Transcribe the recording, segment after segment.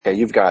Okay,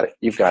 you've got it.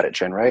 You've got it,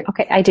 Jen, right?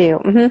 Okay, I do.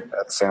 Mm-hmm.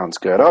 That sounds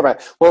good. All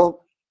right.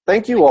 Well,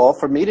 thank you all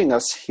for meeting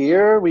us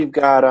here. We've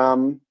got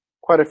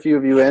quite a few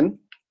of you in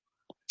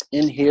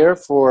here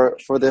for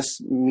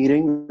this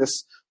meeting,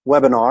 this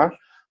webinar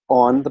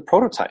on the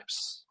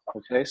prototypes.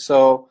 Okay,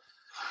 so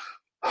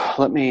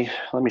let me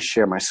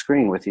share my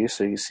screen with you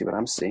so you see what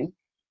I'm seeing.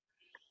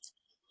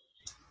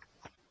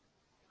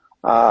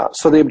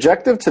 So the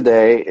objective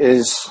today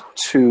is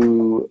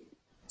to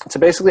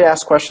basically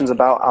ask questions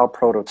about our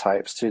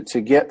prototypes,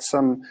 to get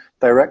some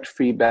direct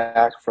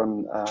feedback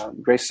from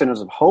Grace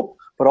Centers of Hope,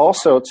 but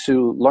also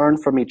to learn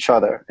from each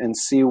other and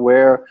see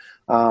where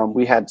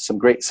we had some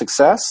great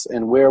success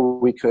and where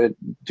we could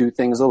do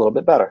things a little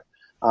bit better.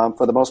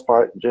 For the most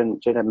part, Jen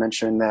had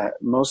mentioned that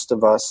most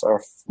of us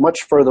are much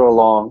further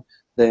along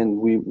than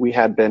we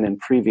had been in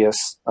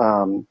previous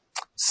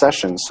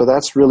sessions. So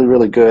that's really,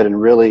 really good and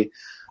really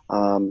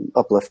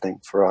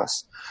uplifting for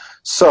us.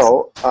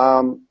 So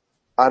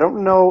I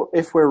don't know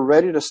if we're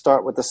ready to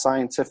start with the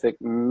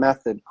scientific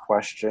method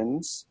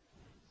questions.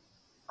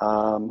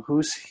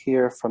 Who's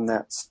here from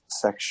that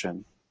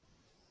section?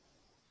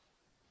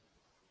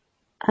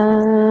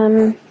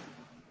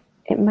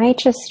 It might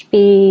just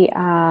be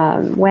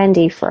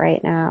Wendy for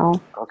right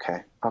now.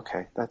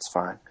 Okay, that's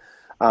fine.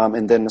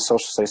 And then the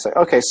social studies say,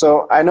 okay,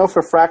 so I know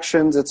for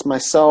fractions it's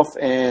myself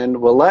and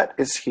Willette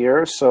is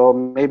here, so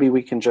maybe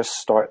we can just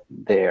start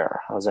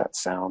there. How's that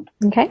sound?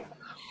 Okay.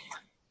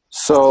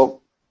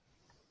 So,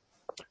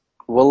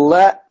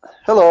 Willette,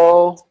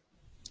 hello.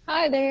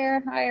 Hi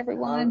there. Hi,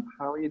 everyone.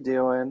 How are you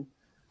doing?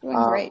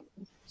 Doing great.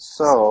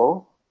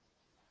 So,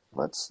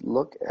 let's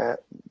look at,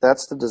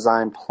 that's the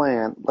design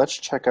plan. Let's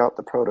check out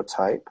the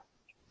prototype.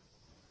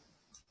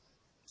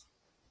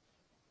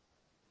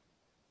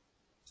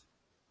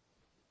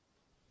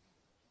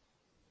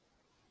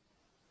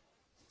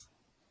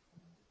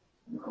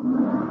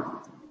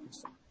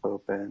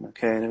 Open.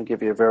 Okay, and I'll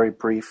give you a very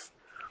brief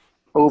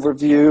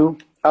overview.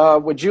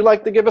 Would you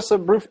like to give us a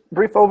brief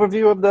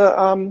overview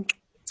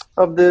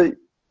of the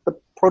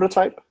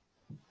prototype?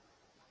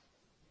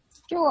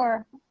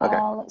 Sure. Okay.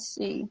 Let's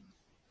see.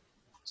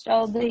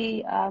 So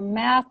the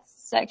math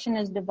section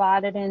is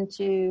divided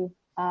into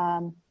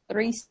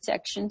 3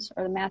 sections,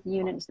 or the math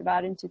unit is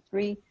divided into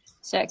 3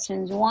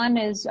 sections. One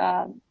is,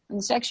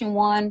 in section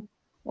 1,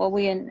 what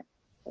we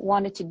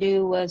wanted to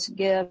do was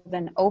give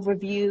an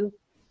overview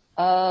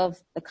of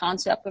the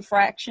concept of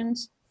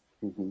fractions.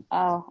 Mm-hmm.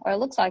 Or it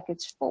looks like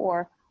it's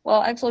 4.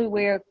 Well, actually,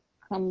 we're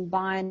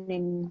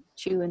combining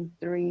 2 and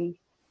 3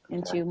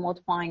 into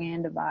multiplying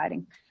and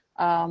dividing.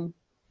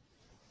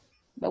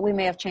 But we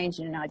may have changed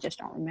it and I just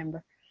don't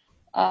remember.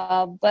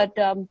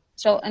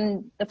 So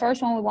in the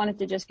first one, we wanted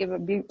to just give a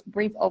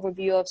brief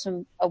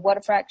overview of what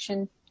a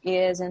fraction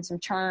is and some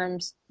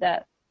terms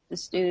that the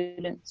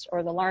students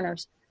or the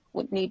learners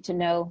would need to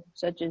know,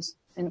 such as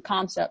in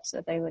concepts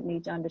that they would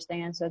need to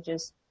understand, such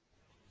as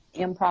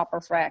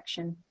improper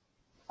fraction,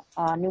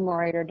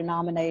 numerator,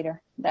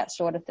 denominator, that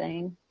sort of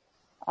thing,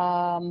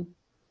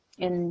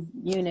 in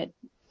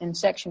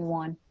section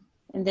 1.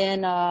 And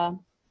then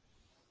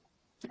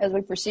as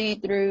we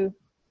proceed through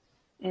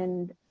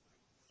and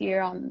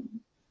here on,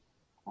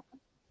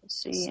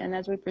 let's see, and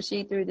as we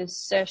proceed through this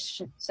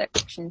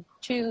section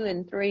 2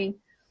 and 3,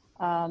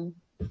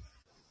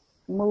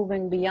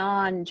 moving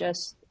beyond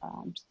just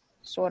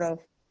sort of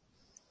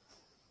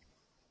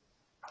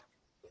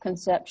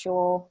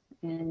conceptual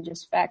and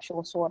just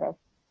factual sort of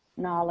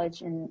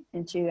knowledge and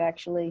into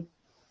actually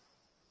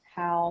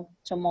how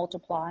to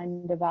multiply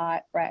and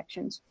divide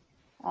fractions.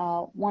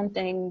 One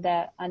thing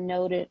that I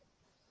noted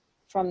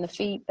from the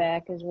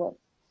feedback is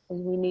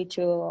we need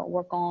to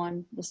work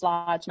on the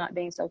slides not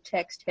being so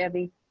text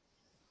heavy,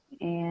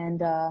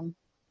 and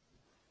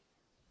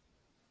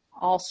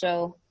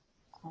also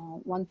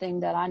one thing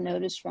that I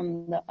noticed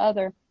from the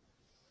other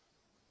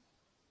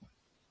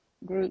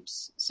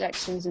groups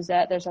sections is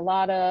that there's a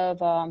lot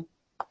of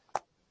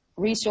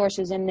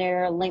resources in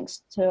there,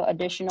 links to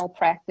additional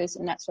practice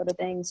and that sort of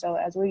thing. So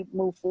as we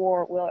move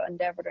forward, we'll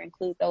endeavor to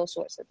include those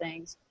sorts of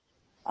things.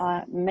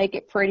 Make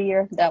it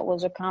prettier. That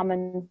was a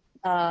common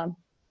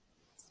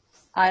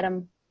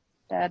item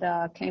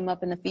that came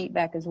up in the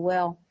feedback as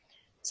well.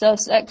 So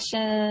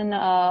section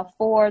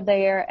 4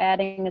 there,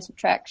 adding and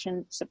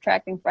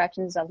subtracting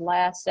fractions, as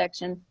last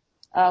section.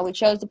 We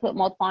chose to put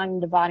multiplying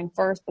and dividing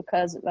first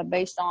because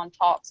based on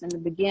talks in the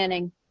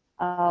beginning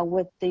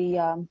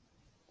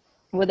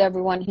with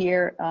everyone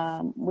here,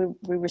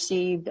 we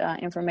received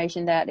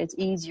information that it's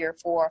easier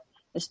for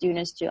the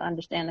students to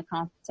understand the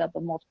concept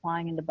of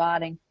multiplying and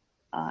dividing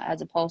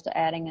as opposed to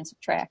adding and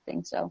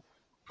subtracting. So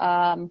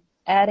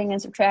adding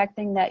and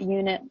subtracting, that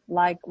unit,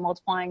 like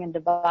multiplying and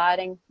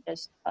dividing,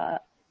 is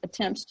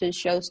attempts to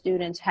show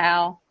students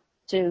how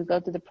to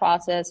go through the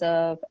process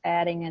of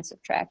adding and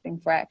subtracting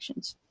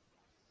fractions.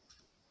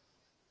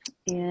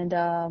 And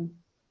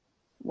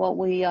what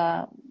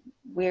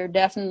we're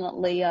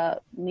definitely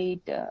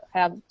need to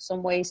have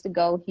some ways to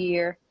go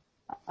here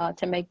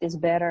to make this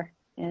better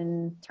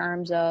in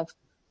terms of,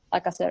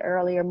 like I said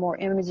earlier, more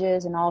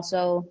images and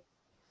also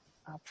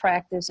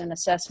practice and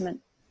assessment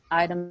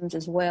items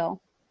as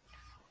well.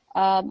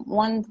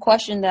 One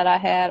question that I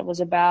had was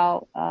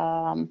about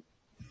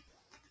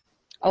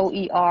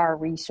OER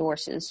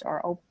resources,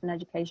 or open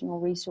educational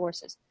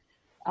resources.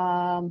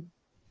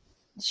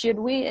 Should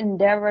we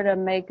endeavor to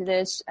make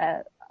this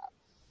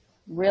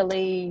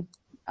really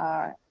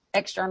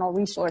external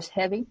resource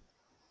heavy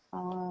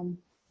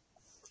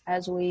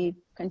as we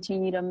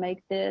continue to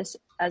make this,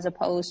 as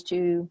opposed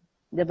to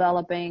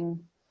developing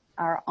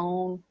our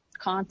own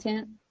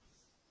content?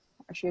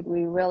 Or should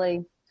we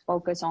really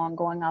focus on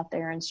going out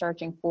there and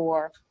searching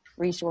for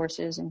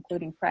resources,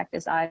 including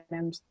practice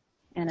items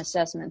and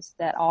assessments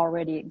that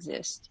already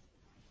exist?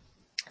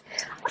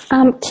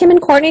 Kim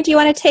and Courtney, do you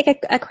want to take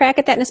a crack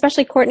at that? And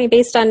especially Courtney,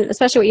 based on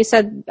especially what you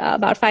said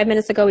about 5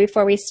 minutes ago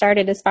before we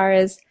started, as far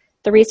as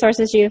the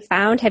resources you've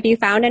found, have you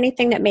found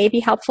anything that may be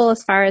helpful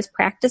as far as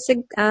practice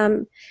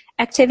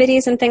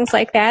activities and things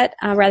like that,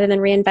 rather than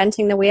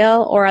reinventing the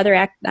wheel, or other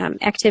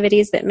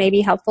activities that may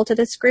be helpful to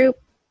this group?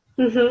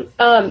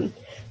 Mm-hmm.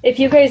 If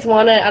you guys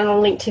want to, I don't know,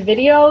 link to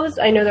videos,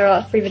 I know there are a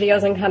lot of free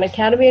videos on Khan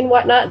Academy and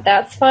whatnot,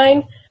 that's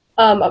fine.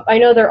 I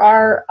know there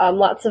are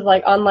lots of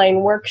like online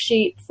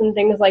worksheets and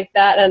things like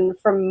that, and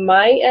from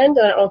my end,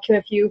 I don't know, Kim,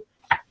 if you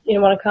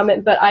want to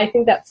comment, but I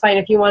think that's fine.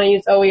 If you want to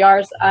use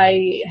OERs,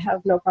 I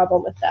have no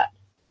problem with that.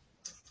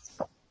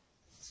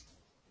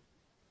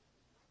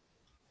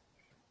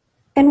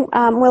 And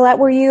Willette,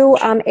 were you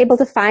able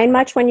to find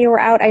much when you were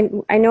out?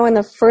 I know in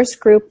the first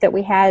group that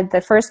we had,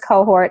 the first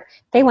cohort,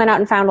 they went out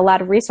and found a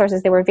lot of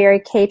resources. They were very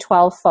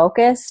K-12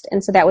 focused,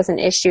 and so that was an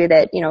issue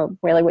that,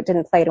 really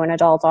didn't play to an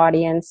adult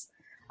audience.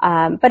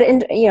 But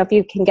if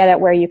you can get it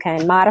where you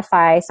can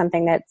modify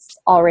something that's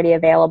already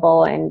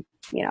available and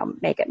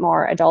make it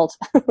more adult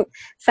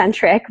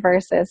centric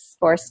versus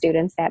for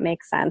students, that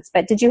makes sense.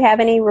 But did you have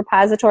any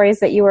repositories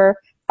that you were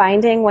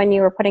finding when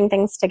you were putting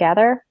things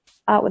together?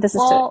 This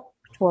is to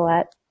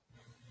Willette.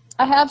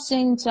 I have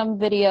seen some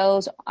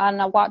videos,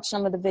 and I watched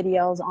some of the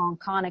videos on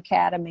Khan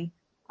Academy,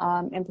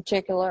 in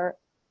particular,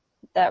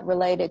 that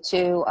related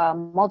to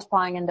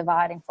multiplying and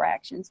dividing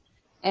fractions.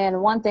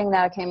 And one thing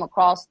that I came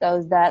across, though,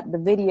 is that the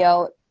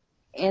video,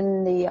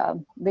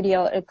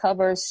 it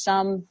covers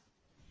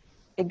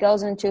it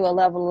goes into a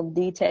level of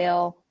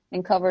detail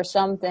and covers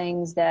some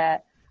things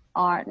that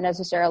aren't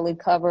necessarily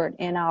covered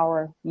in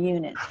our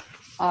unit.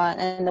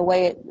 And the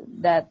way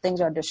that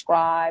things are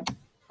described,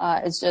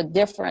 it's a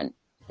different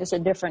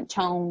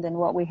tone than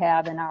what we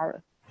have in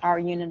our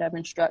unit of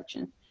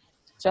instruction.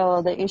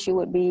 So the issue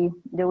would be,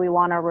 do we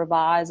want to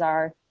revise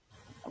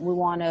we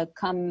want to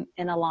come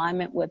in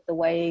alignment with the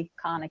way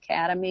Khan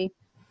Academy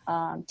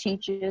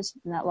teaches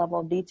in that level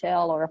of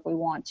detail, or if we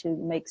want to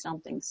make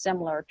something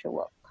similar to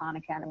what Khan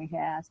Academy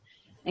has.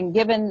 And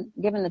given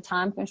the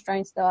time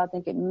constraints, though, I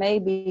think it may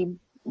be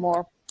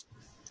more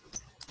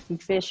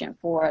efficient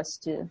for us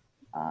to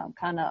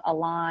kind of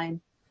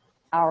align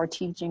our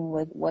teaching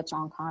with what's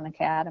on Khan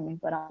Academy,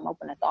 but I'm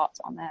open to thoughts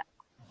on that.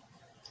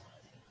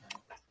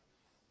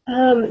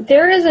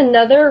 There is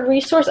another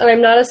resource, and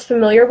I'm not as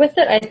familiar with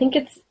it. I think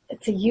it's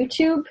a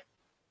YouTube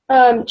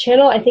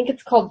channel. I think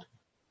it's called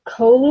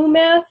Kolu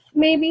Math,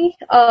 maybe.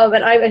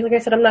 And like I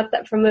said, I'm not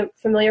that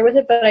familiar with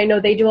it, but I know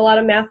they do a lot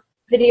of math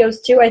videos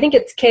too. I think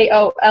it's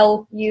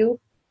KOLU.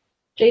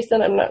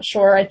 Jason, I'm not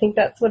sure. I think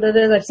that's what it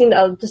is. I've seen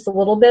just a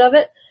little bit of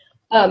it.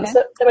 Okay.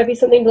 So that might be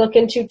something to look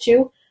into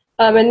too.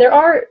 And there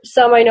are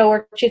some, I know,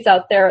 worksheets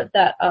out there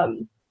that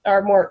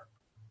are more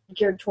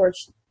geared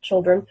towards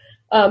children.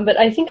 But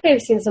I think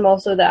I've seen some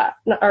also that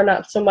are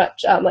not so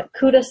much, like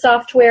CUDA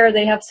software.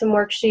 They have some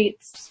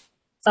worksheets,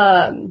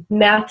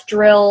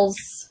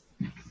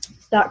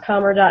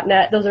 mathdrills.com or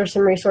 .net. Those are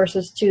some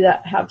resources too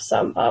that have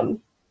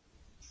some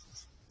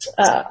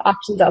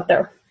options out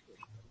there.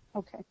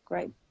 Okay,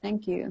 great.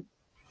 Thank you.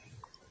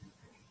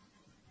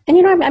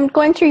 And I'm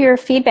going through your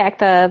feedback,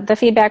 the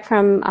feedback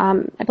from, I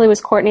believe it was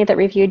Courtney that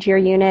reviewed your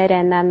unit,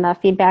 and then the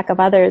feedback of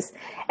others.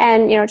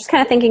 And, just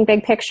kind of thinking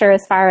big picture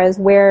as far as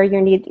where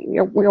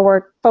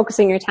you're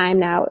focusing your time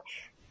now.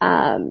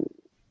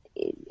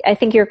 I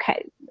think you're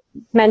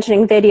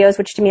mentioning videos,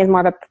 which to me is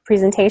more of a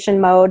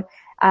presentation mode.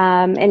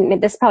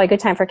 And this is probably a good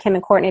time for Kim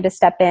and Courtney to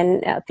step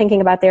in,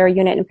 thinking about their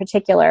unit in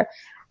particular.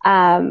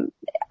 Is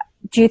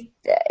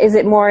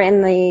it more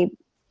in the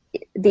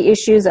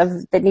issues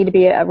that need to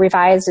be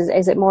revised?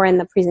 Is it more in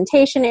the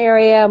presentation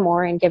area,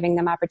 more in giving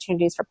them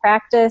opportunities for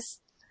practice?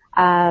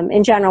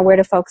 In general, where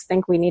do folks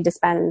think we need to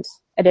spend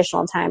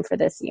additional time for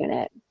this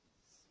unit?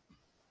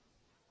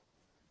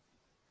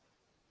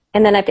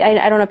 And then I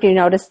don't know if you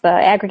noticed, the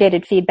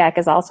aggregated feedback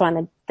is also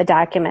on the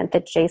document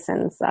that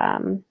Jason's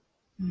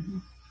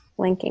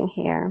linking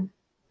here.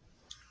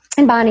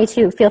 And Bonnie,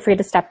 too, feel free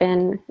to step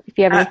in if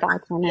you have any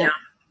thoughts on that.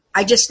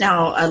 I just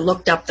now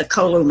looked up the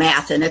Kolu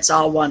Math, and it's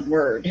all one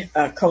word,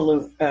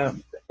 Kolu. A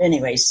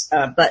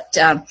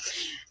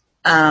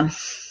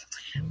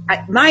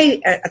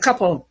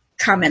couple of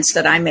comments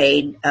that I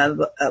made,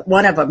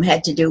 one of them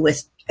had to do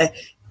with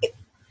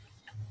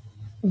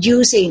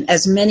using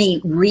as many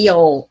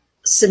real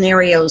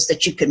scenarios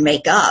that you can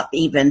make up,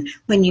 even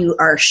when you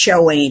are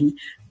showing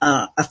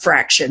of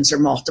fractions or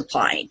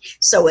multiplying.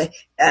 So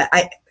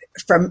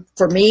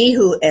for me,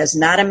 who is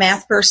not a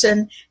math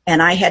person,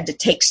 and I had to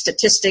take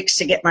statistics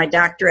to get my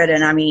doctorate,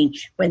 and I mean,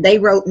 when they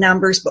wrote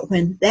numbers, but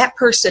when that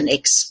person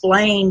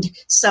explained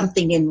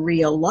something in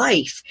real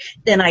life,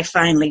 then I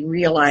finally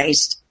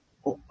realized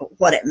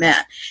what it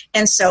meant.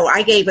 And so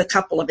I gave a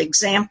couple of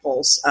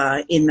examples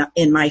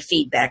in my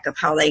feedback of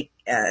how they,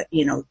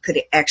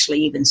 could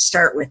actually even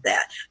start with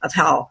that, of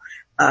how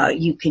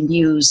you can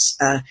use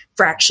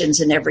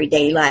fractions in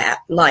everyday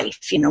life,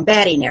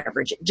 batting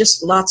average,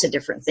 just lots of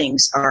different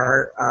things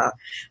are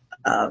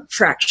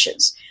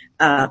fractions.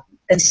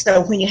 And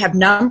so when you have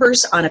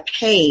numbers on a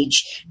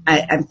page,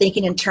 I'm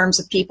thinking in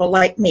terms of people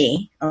like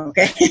me,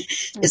 okay,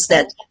 is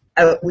that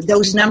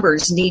those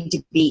numbers need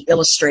to be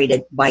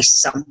illustrated by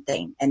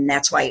something. And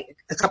that's why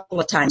a couple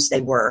of times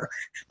they were,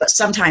 but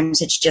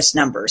sometimes it's just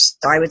numbers.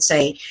 So I would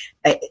say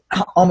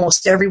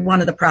almost every one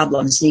of the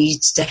problems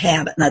needs to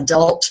have an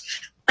adult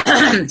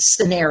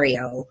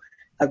scenario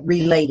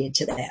related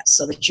to that,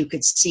 so that you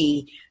could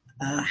see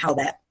how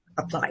that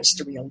applies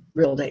to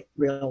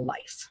real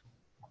life.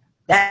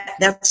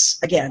 That's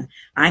again,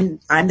 I'm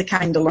the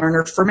kind of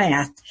learner for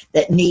math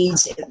that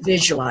needs it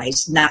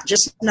visualized, not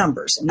just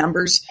numbers.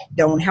 Numbers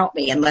don't help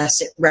me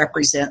unless it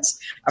represents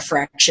a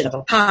fraction of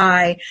a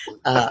pie,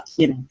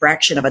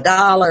 fraction of a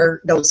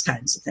dollar, those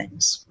kinds of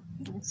things.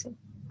 I see.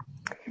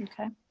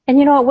 Okay. And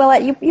you know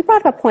what, Willette, you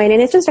brought up a point,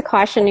 and it's just a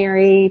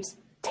cautionary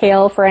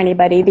tale for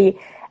anybody.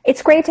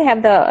 It's great to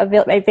have the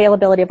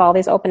availability of all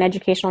these open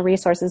educational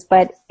resources,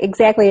 but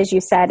exactly as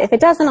you said, if it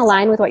doesn't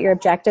align with what your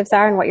objectives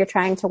are and what you're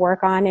trying to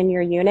work on in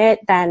your unit,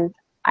 then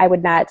I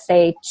would not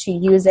say to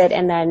use it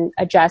and then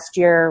adjust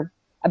your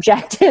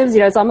objectives.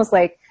 It's almost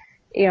like,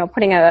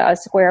 putting a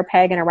square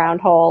peg in a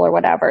round hole or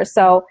whatever.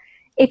 So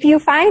if you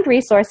find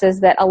resources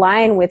that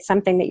align with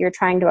something that you're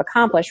trying to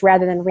accomplish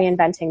rather than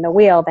reinventing the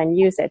wheel, then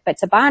use it. But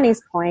to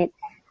Bonnie's point,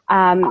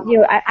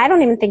 I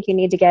don't even think you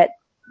need to get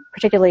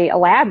particularly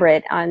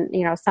elaborate on,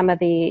 some of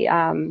the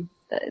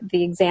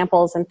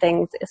examples and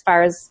things as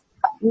far as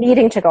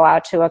needing to go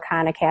out to a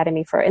Khan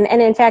Academy for.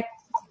 And in fact,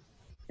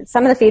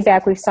 some of the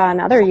feedback we saw in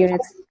other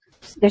units,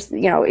 there's,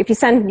 if you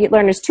send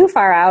learners too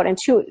far out and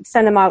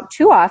send them out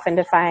too often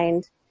to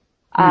find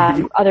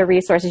other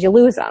resources, you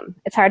lose them.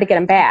 It's hard to get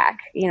them back,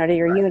 to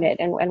your unit,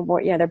 and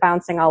they're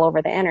bouncing all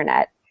over the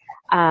internet.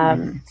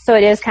 So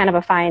it is kind of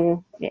a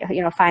fine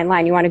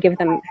line. You want to give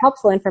them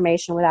helpful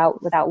information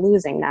without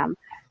losing them.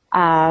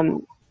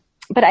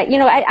 But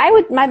I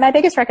would, my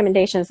biggest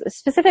recommendation is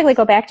specifically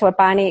go back to what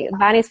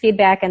Bonnie's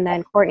feedback and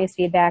then Courtney's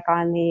feedback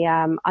on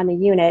the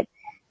unit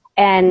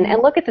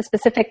and look at the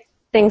specific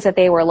things that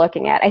they were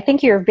looking at. I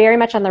think you're very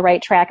much on the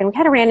right track. And we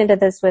kind of ran into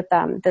this with,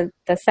 the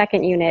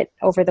second unit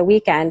over the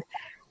weekend.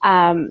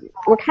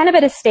 We're kind of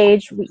at a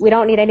stage, we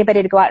don't need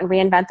anybody to go out and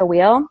reinvent the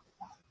wheel.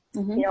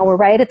 Mm-hmm. We're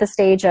right at the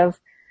stage of,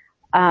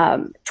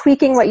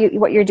 tweaking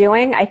what you're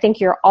doing. I think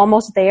you're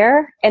almost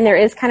there. And there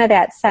is kind of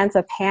that sense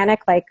of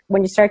panic, like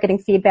when you start getting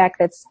feedback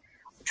that's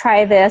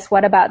try this,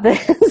 what about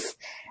this?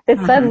 That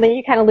suddenly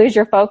you kind of lose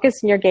your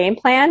focus and your game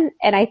plan.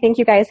 And I think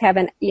you guys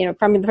haven't,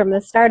 from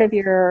the start of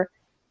your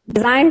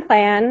design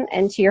plan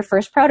and to your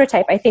first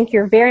prototype, I think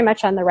you're very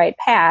much on the right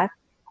path.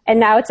 And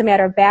now it's a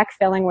matter of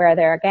backfilling where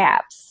there are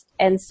gaps.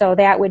 And so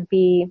that would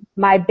be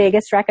my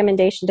biggest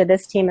recommendation to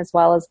this team as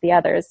well as the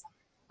others.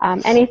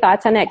 Any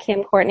thoughts on that,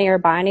 Kim, Courtney, or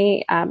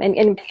Bonnie?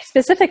 And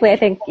specifically, I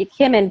think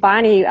Kim and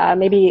Bonnie, I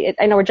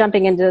know I'm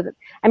jumping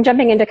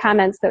into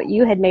comments that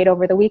you had made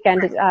over the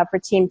weekend for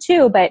Team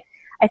 2, but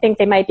I think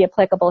they might be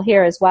applicable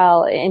here as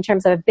well in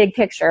terms of a big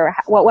picture,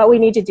 what we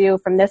need to do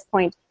from this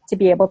point to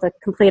be able to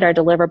complete our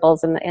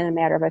deliverables in a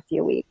matter of a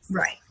few weeks.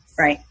 Right.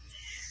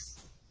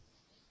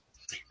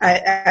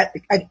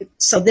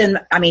 So then,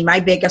 my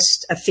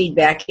biggest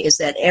feedback is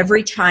that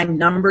every time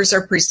numbers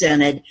are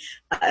presented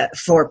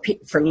for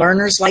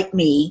learners like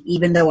me,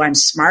 even though I'm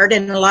smart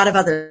in a lot of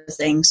other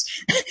things,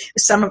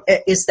 some of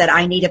it is that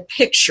I need a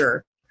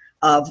picture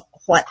of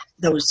what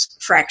those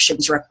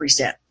fractions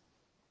represent.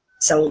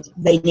 So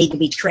they need to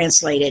be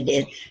translated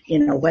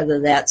in, whether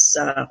that's,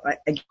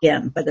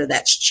 whether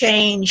that's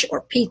change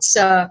or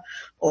pizza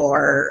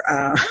or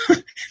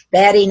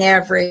batting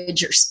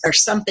average or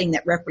something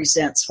that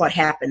represents what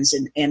happens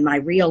in my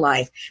real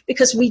life.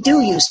 Because we do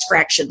use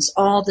fractions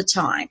all the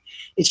time.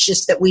 It's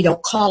just that we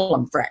don't call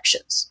them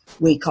fractions.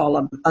 We call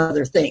them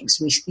other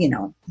things.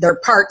 They're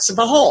parts of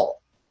a whole.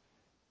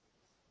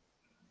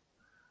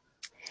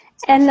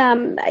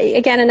 And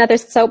again, another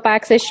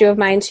soapbox issue of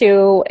mine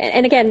too.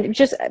 And again,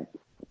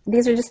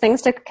 these are just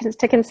things to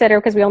consider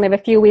because we only have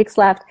a few weeks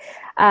left.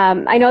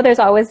 I know there's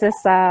always this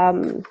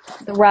the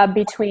rub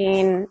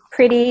between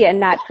pretty and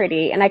not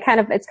pretty, and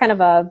it's kind of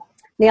a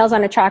nails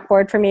on a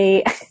chalkboard for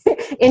me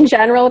in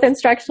general with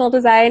instructional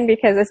design,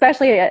 because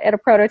especially at a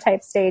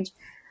prototype stage,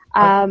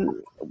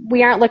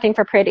 we aren't looking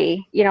for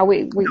pretty.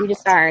 We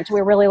just aren't.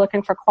 We're really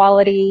looking for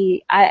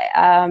quality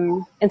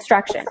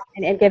instruction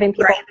and giving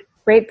people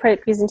great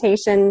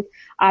presentation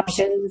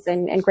options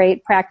and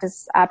great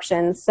practice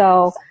options.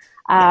 So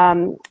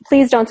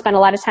please don't spend a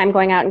lot of time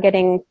going out and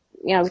getting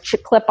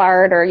clip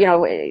art or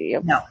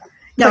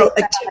No.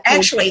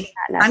 Actually,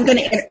 I'm going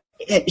to,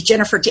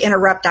 Jennifer, to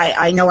interrupt.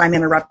 I know I'm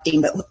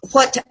interrupting,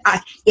 but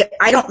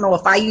I don't know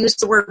if I use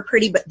the word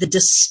pretty, but the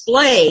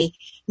display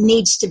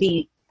needs to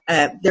be.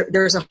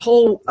 There's a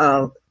whole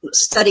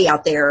study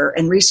out there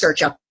and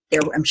research out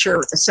there. I'm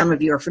sure some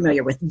of you are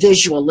familiar with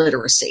visual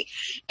literacy,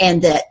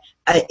 and that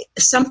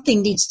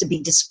something needs to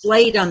be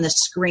displayed on the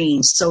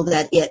screen so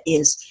that it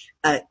is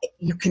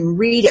you can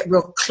read it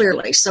real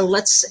clearly. So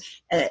let's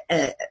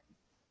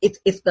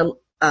if the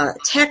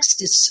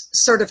text is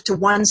sort of to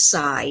one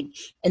side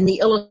and the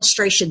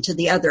illustration to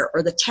the other,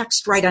 or the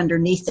text right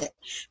underneath it,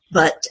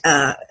 but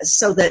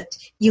so that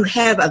you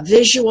have a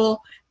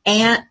visual,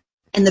 and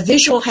the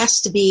visual has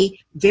to be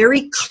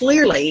very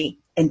clearly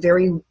and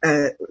very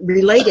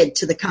related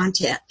to the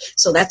content.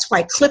 So that's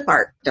why clip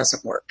art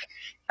doesn't work.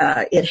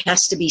 It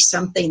has to be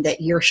something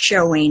that you're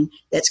showing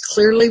that's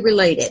clearly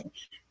related.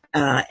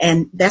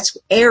 And that's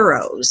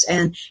arrows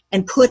and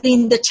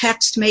putting the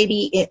text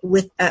maybe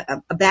with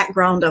a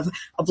background of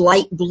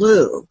light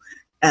blue,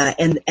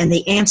 and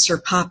the answer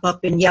pop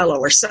up in yellow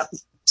or something,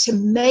 to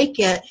make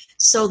it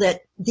so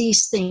that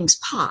these things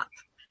pop,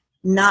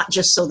 not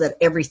just so that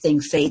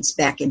everything fades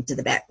back into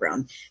the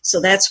background.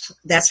 So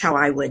that's how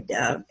I would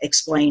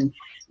explain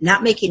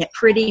not making it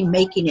pretty,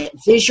 making it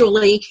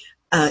visually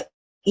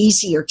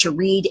easier to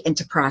read and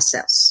to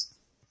process.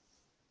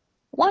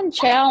 One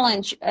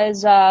challenge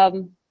is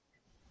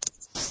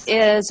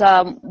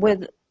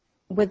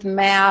with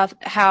math,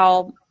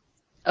 how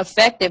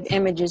effective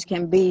images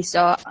can be.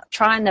 So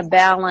trying to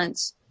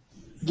balance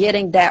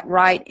getting that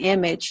right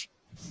image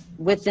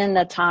within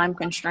the time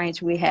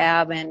constraints we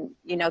have, and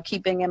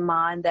keeping in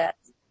mind that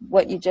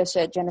what you just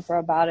said, Jennifer,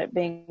 about it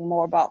being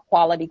more about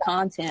quality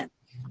content,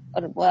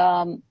 but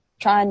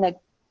trying to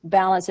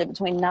balance it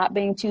between not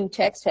being too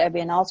text heavy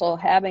and also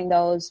having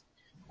those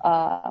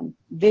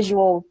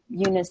visual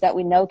units that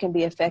we know can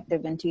be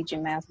effective in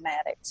teaching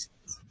mathematics.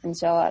 And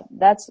so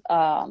that's,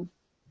 and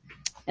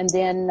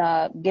then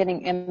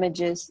getting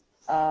images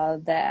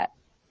that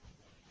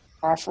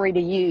are free to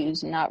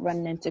use, not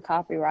running into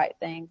copyright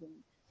things. And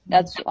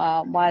that's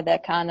why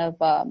that kind of,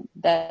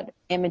 that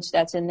image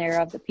that's in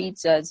there of the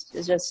pizza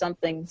is just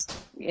something,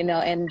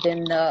 and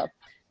then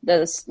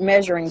the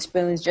measuring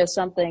spoons, just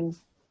something.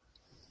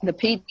 The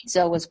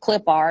pizza was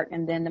clip art,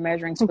 and then the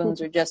measuring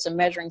spoons are just some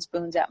measuring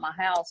spoons at my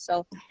house.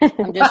 So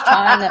I'm just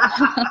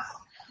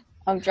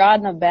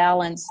trying to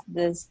balance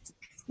this,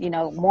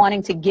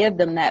 wanting to give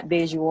them that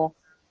visual,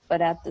 but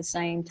at the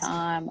same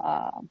time,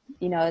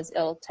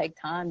 it'll take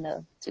time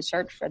to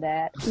search for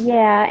that.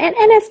 Yeah,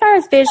 and as far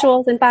as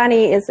visuals, and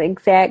Bonnie is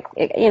exact,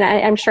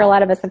 I'm sure a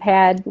lot of us have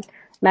had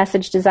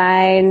message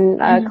design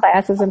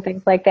classes and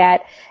things like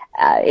that.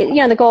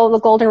 The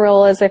golden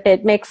rule is, if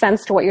it makes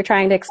sense to what you're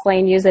trying to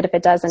explain, use it. If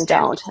it doesn't,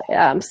 don't.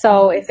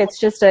 So if it's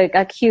just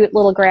a cute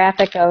little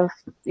graphic of,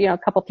 a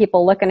couple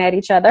people looking at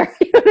each other,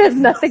 it has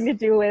nothing to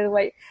do with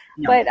what.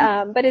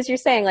 No. But as you're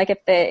saying, like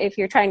if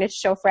you're trying to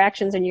show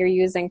fractions and you're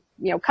using,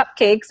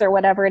 cupcakes or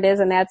whatever it is,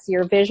 and that's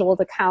your visual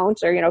to count,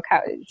 or,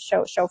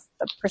 show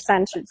the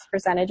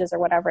percentages or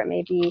whatever it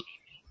may be,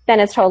 then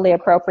it's totally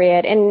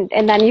appropriate. And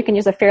then you can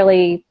use a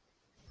fairly,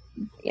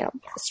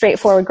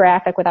 straightforward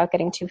graphic without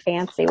getting too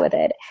fancy with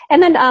it.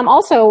 And then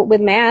also with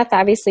math,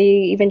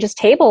 obviously, even just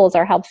tables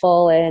are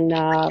helpful,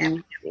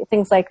 and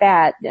things like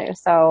that.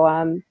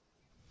 So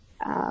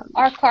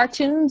are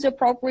cartoons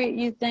appropriate,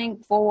 you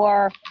think,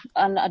 for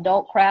an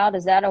adult crowd?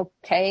 Is that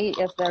okay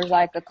if there's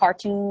like a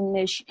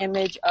cartoonish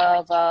image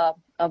of a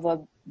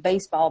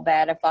baseball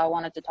bat, if I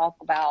wanted to talk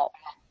about,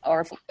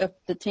 or if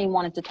the team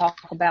wanted to talk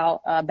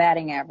about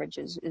batting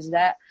averages? Is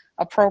that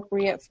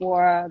appropriate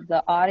for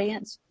the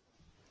audience?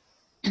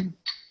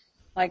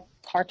 Like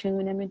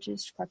cartoon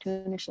images,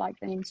 cartoonish like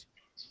things?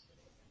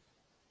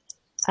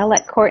 I'll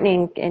let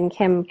Courtney and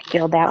Kim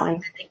field that one.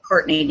 I think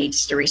Courtney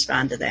needs to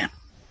respond to that.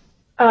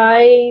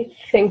 I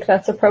think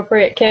that's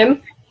appropriate,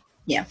 Kim.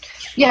 Yeah.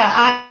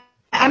 Yeah,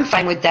 I'm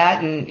fine with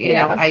that. And,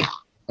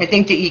 I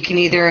think that you can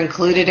either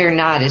include it or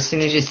not. As soon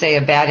as you say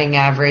a batting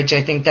average,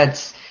 I think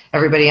that's,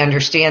 everybody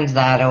understands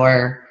that.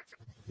 Or,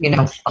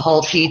 a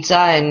whole pizza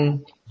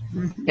and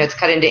it's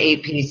cut into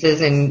 8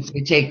 pieces and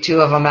you take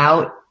 2 of them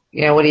out.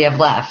 What do you have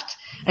left?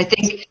 I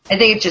think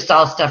it's just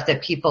all stuff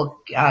that people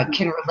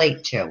can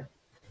relate to.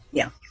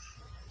 Yeah.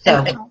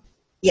 So,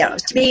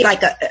 to me,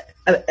 like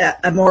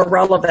a more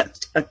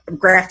relevant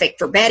graphic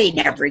for batting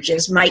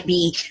averages might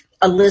be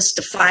a list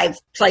of 5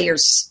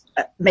 players,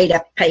 made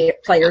up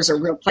players or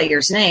real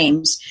players'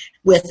 names,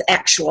 with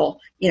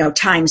actual,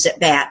 times at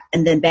bat,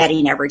 and then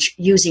batting average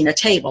using a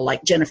table,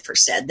 like Jennifer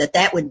said.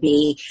 That would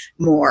be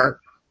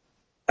more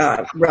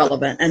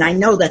relevant. And I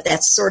know that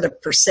that's sort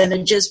of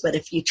percentages, but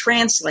if you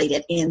translate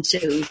it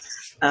into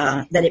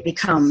that, it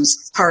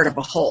becomes part of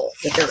a whole.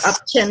 If they're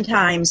up 10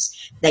 times,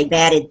 they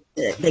got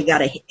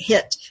to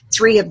hit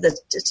 3 of the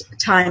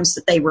times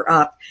that they were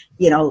up,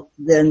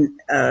 then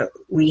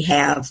we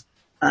have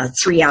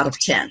 3 out of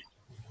 10.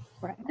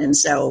 Right. And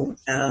so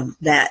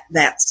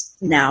that's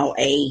now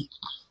a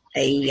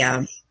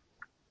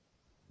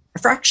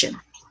fraction.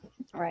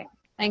 Right.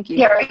 Thank you.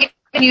 Yeah, or even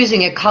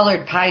using a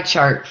colored pie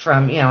chart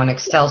from, an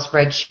Excel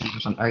spreadsheet or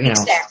something, or,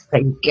 Exactly.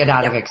 that you get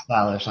out of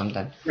Excel or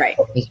something. Right.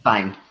 Is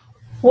fine.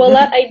 Well,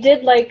 I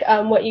did like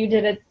what you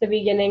did at the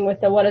beginning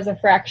with the what is a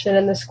fraction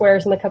and the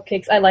squares and the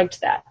cupcakes. I liked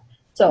that.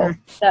 So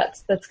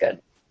that's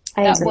good.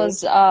 That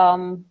was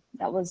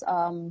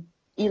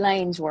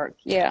Elaine's work.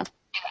 Yeah.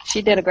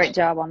 She did a great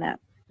job on that.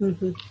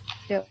 Mm-hmm.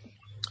 Yep.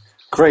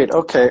 Great.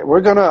 Okay,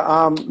 we're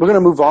gonna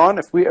move on.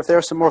 If there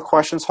are some more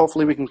questions,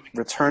 hopefully we can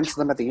return to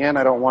them at the end.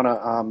 I don't want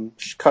to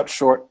cut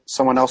short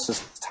someone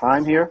else's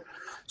time here.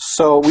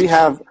 So we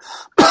have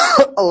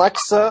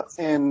Alexa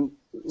and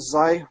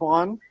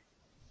Zaihuan.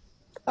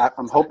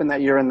 I'm hoping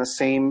that you're in the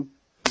same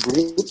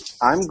group.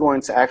 I'm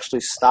going to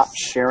actually stop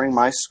sharing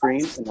my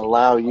screen and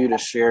allow you to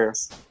share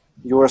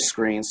your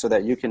screen so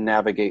that you can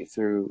navigate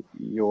through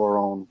your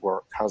own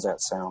work. How's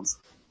that sound?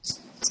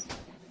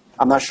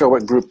 I'm not sure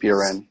what group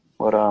you're in.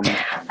 But,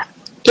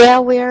 yeah,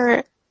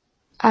 we're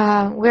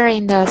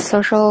in the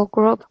social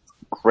group.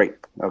 Great.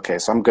 Okay,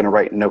 so I'm going to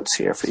write notes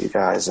here for you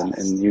guys,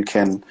 and you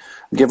can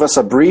give us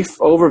a brief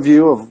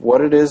overview of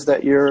what it is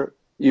that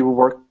you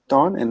worked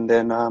on, and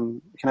then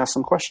you can ask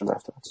some questions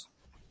afterwards.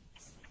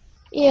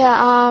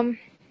 Yeah,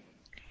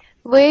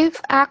 we've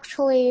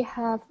actually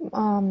have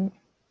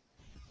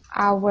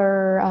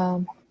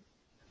our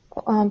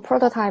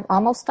prototype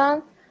almost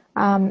done.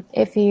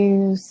 If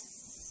you've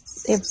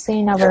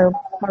seen our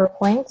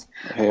PowerPoint,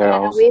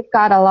 and we've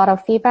got a lot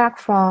of feedback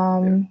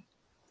from,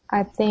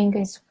 I think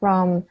it's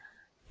from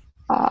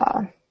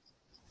Bonnie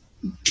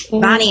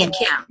and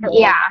Kim.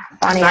 Yeah,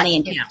 Bonnie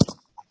and Kim.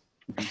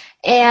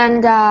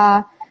 And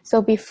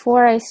so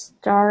before I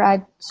start,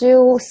 I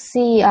do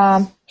see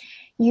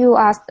you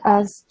asked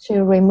us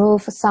to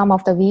remove some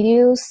of the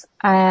videos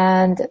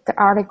and the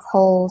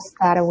articles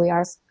that we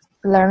are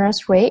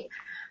learners read,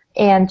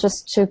 and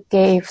just to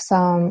give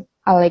some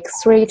like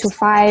 3 to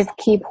 5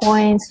 key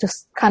points to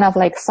kind of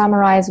like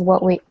summarize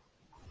what we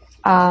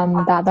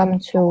got them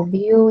to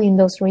view in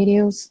those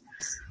videos.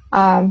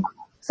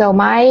 So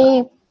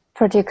my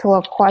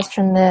particular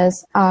question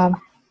is,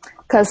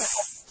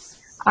 because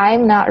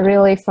I'm not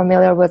really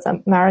familiar with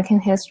American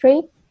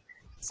history,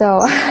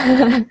 so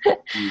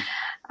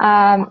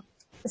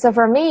so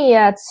for me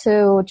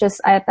to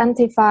just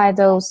identify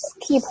those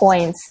key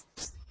points,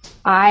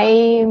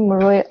 I'm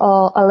really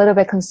a little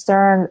bit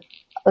concerned,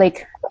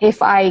 like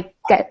if I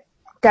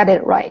get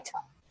it right.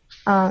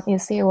 You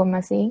see what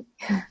I'm saying?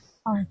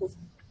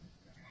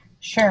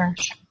 Sure.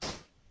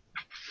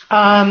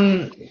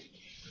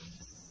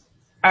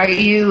 Are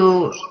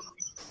you,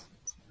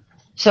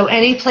 so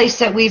any place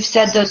that we've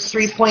said those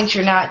 3 points,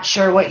 you're not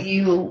sure what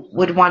you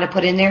would want to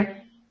put in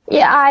there?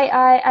 Yeah,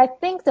 I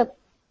think the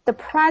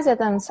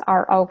presidents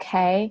are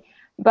okay,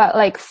 but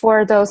like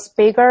for those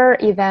bigger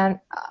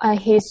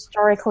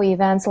historical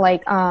events,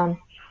 like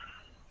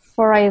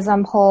for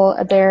example,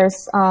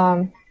 there's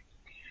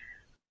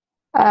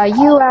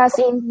U.S.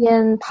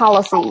 Indian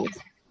policies.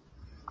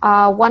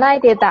 When I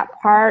did that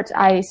part,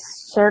 I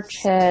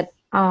searched it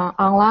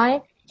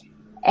online,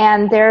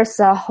 and there's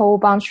a whole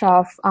bunch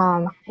of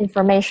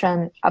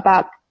information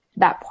about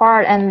that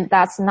part, and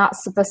that's not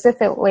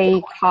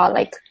specifically called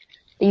like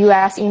the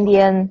U.S.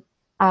 Indian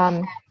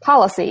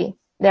policy.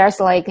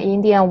 There's like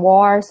Indian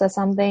wars or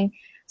something.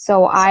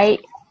 So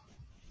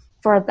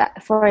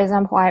for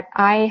example,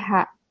 I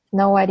have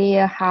no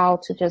idea how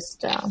to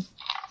just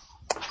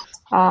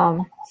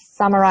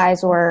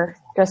summarize or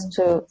just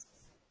to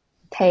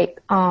take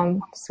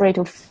 3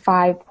 to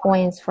 5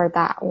 points for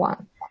that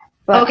one.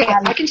 But, okay,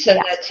 I can send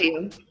that to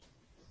you.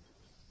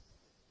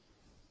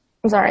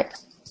 I'm sorry.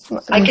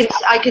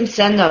 I can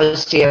send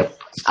those to you.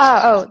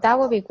 Oh, that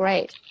would be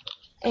great.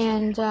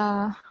 And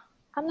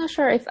I'm not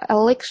sure if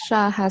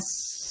Alexa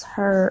has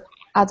her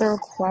other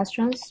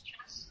questions.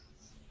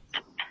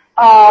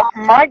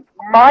 My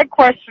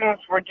questions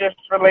were just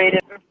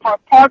related.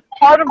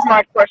 Part of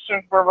my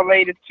questions were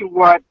related to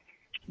what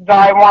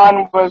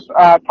Daiwan was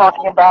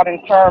talking about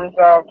in terms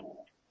of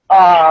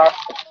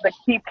the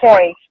key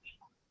points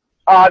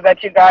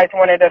that you guys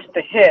wanted us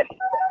to hit.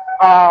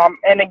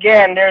 And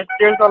again,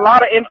 there's a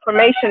lot of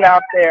information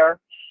out there.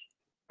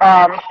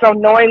 So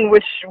knowing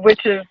which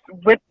is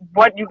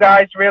what you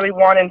guys really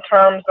want in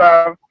terms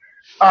of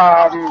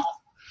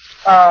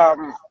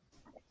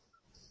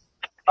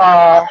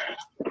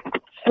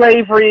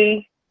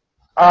slavery.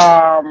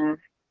 I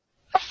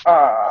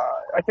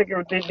think it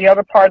was the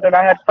other part that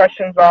I had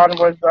questions on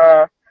was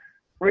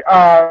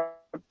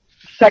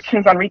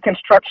sections on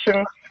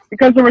Reconstruction,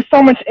 because there was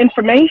so much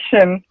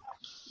information.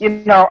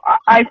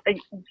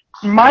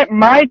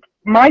 My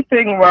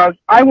thing was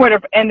I would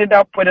have ended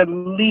up with at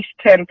least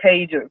 10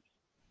 pages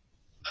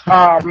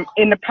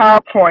in the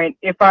PowerPoint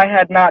if I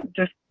had not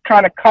just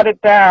kind of cut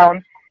it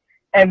down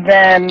and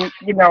then,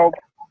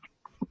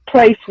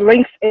 place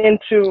links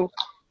into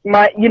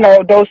my,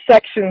 those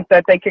sections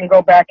that they can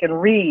go back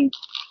and read.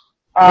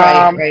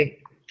 Right.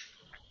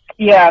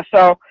 Yeah,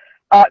 so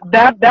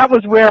that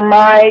was where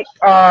my,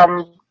 I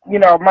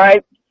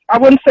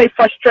wouldn't say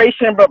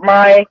frustration, but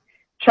my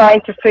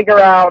trying to figure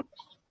out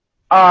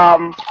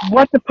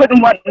what to put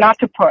and what not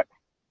to put.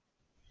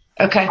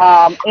 Okay.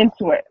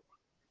 Into it.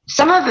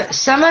 Some of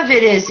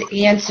it is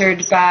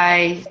answered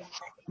by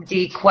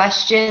the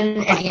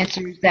question and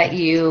answers that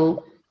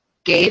you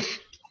gave.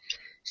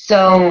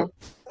 So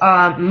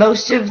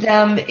most of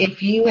them,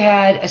 if you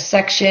had a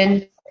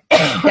section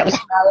that was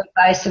followed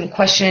by some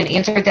question and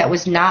answer that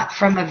was not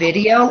from a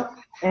video,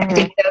 I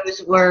think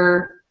those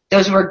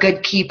were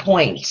good key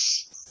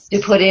points to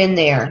put in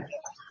there.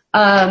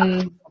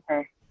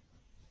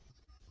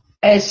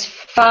 As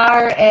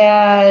far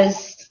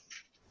as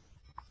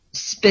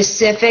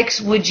specifics,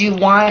 would you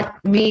want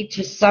me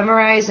to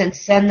summarize and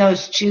send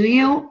those to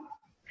you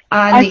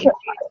on the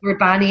where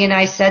Bonnie and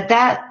I said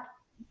that?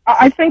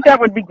 I think that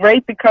would be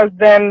great, because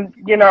then,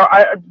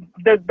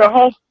 the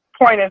whole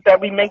point is that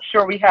we make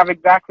sure we have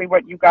exactly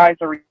what you guys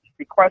are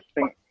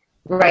requesting.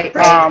 Right.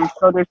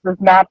 So this is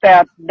not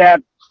that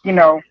back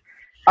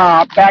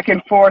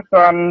and forth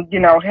on,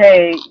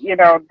 hey,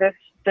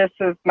 this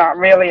is not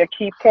really a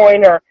key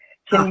point, or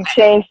can you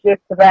change this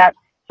to that?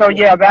 So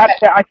yeah,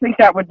 I think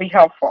that would be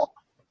helpful.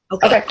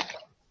 Okay.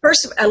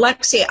 First,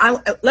 Alexia,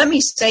 let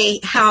me say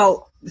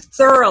how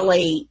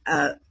thoroughly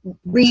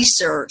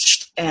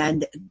researched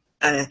and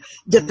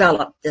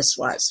developed this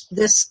was.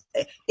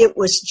 It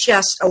was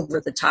just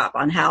over the top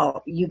on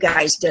how you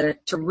guys did a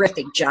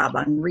terrific job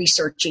on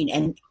researching,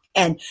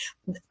 and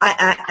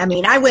I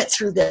mean, I went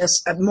through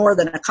this more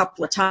than a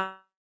couple of times,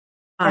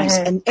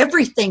 and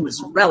everything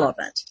was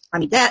relevant. I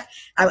mean, that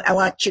I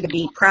want you to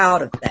be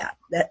proud of that.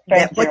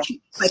 That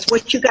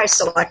what you guys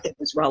selected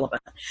was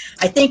relevant.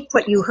 I think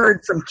what you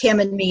heard from Kim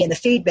and me in the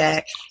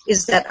feedback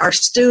is that our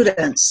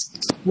students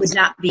would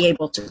not be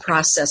able to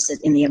process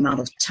it in the amount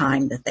of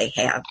time that they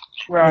have.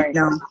 Right.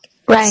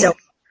 Right.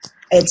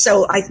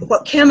 So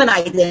what Kim and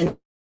I then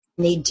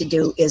need to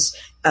do is,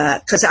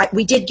 because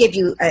we did give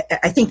you,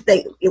 I think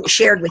it was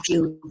shared with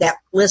you, that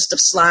list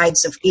of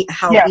slides of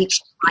how each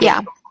slide.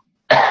 Yeah.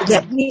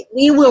 That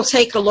we will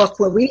take a look.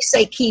 Where we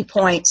say key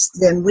points,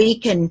 then we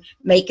can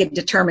make a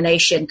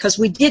determination, because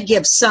we did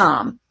give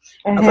some.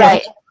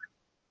 Right.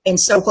 And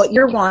so what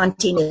you're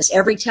wanting is,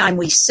 every time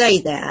we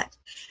say that,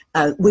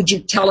 would you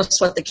tell us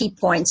what the key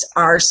points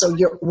are, so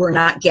we're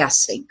not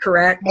guessing,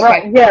 correct?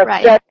 Right. Yes,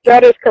 Right.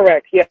 That is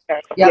correct. Yes.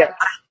 Yes.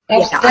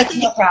 That's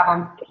no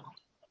problem.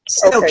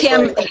 So Okay,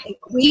 Kim,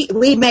 great.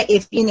 we met,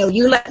 if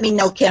you let me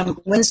know, Kim,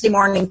 Wednesday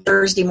morning,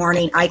 Thursday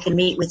morning, I can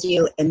meet with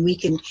you, and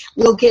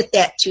we'll get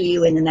that to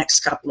you in the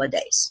next couple of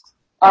days.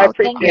 I thank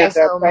appreciate you that.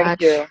 so Thank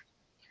much. you.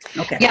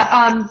 Okay.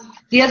 Yeah.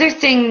 The other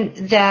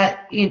thing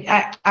that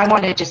I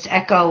want to just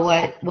echo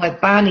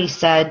what Bonnie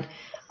said.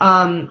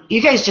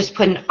 You guys just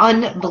put an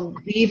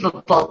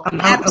unbelievable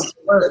amount of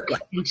work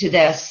into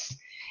this,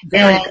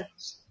 and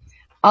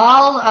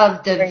all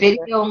of the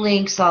video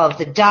links, all of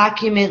the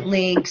document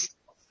links.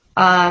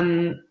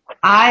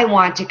 I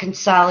want to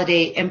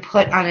consolidate and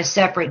put on a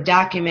separate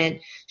document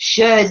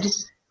should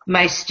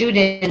my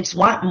students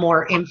want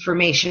more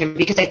information,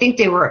 because I think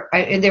they were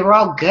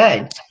all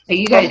good.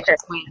 You guys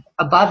went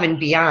above and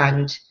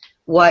beyond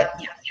what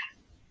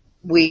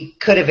we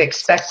could have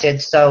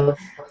expected, so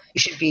you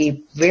should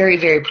be very,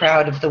 very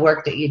proud of the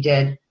work that you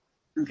did.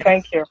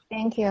 Thank you.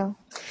 Thank you.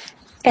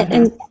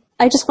 And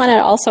I just want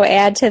to also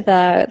add to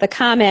the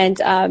comment,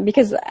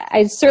 because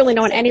I certainly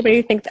don't want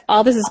anybody to think that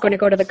all this is going to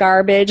go to the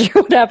garbage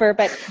or whatever.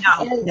 But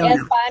as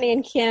Bonnie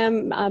and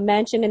Kim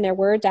mentioned in their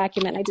Word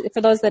document,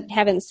 for those that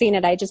haven't seen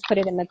it, I just put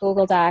it in the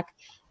Google Doc.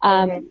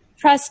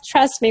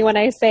 Trust me when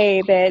I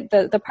say that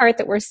the part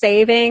that we're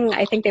saving,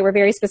 I think they were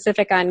very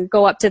specific on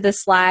go up to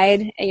this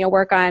slide and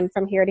work on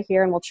from here to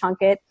here, and we'll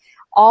chunk it.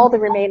 All the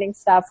remaining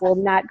stuff will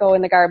not go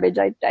in the garbage.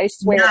 I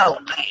swear. No.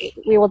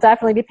 We will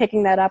definitely be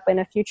picking that up in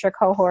a future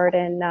cohort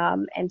and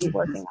be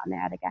working on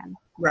that again.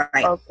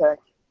 Right. Okay.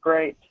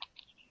 Great.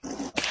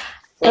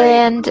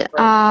 And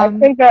I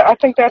think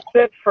that's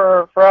it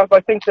for us. I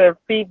think the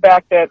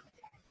feedback that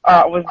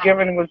was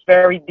given was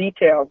very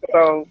detailed.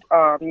 So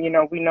we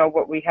know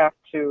what we have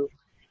to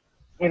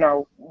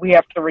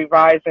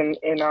revise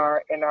in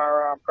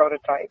our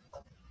prototype.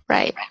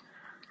 right.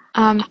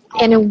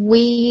 And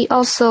we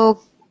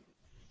also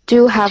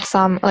do have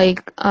some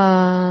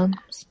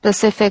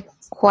specific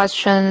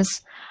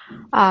questions.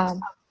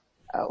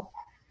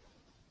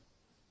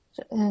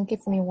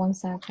 Give me 1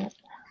 second.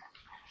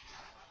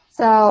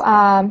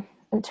 So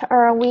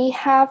we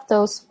have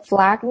those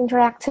flag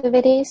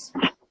interactivities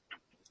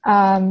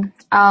on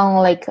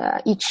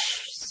each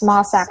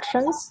small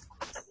sections.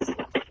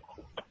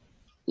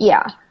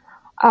 Yeah.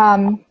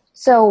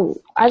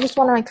 So I just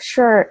want to make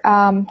sure.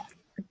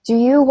 Do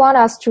you want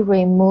us to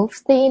remove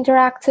the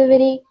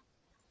interactivity?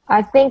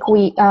 I think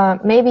we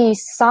maybe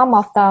some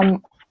of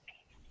them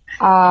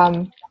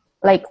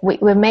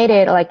we made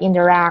it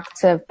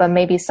interactive, but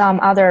maybe some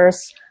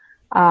others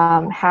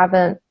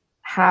haven't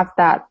have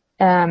that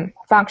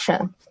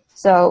function.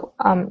 So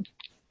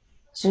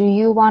do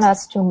you want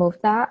us to move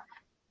that?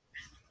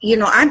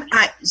 I'm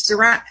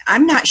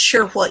not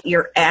sure what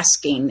you're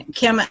asking,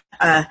 Kim.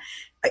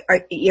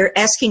 you're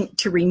asking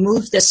to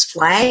remove this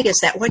flag? Is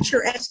that what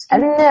you're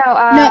asking?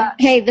 No.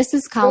 Hey, this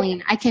is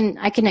Colleen. I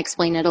can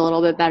explain it a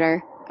little bit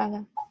better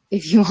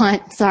if you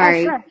want.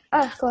 Sorry. Sure.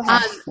 Go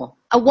ahead.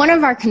 One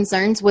of our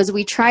concerns was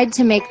we tried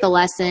to make the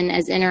lesson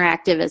as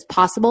interactive as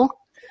possible.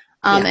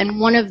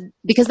 And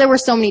because there were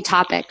so many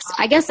topics,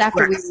 I guess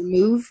after we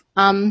remove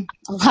a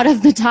lot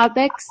of the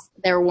topics,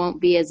 there won't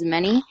be as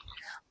many.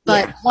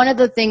 But one of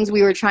the things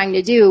we were trying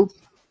to do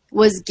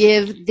was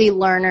give the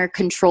learner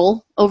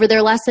control over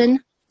their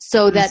lesson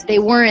so that they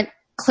weren't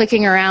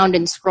clicking around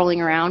and scrolling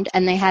around,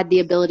 and they had the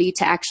ability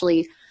to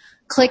actually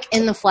click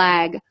in the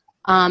flag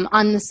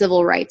on the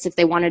civil rights if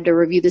they wanted to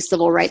review the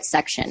civil rights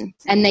section.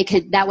 And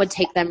that would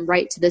take them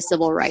right to the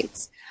civil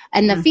rights.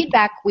 And the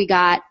feedback we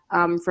got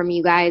from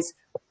you guys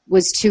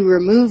was to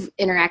remove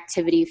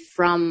interactivity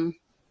from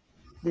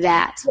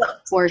that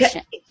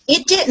portion.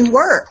 It didn't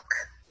work.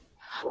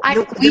 I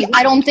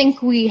don't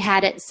think we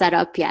had it set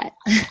up yet.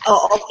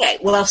 Oh, okay.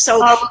 Well,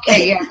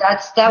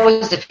 that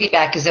was the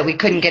feedback, is that we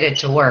couldn't get it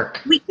to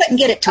work. We couldn't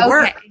get it to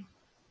work.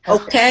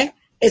 Okay.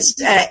 It's,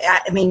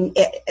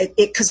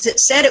 because it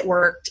said it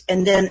worked,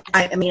 and then,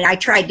 I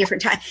tried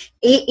different times.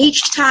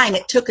 Each time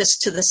it took us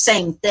to the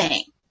same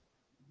thing.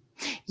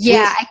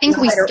 Yeah, I think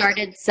we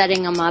started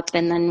setting them up,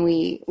 and then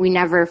we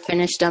never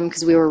finished them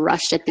because we were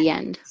rushed at the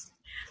end.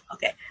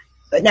 Okay.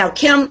 But now,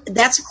 Kim,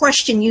 that's a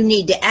question you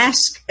need to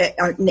ask,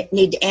 or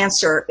need to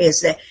answer,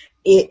 is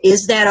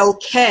that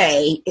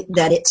okay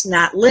that it's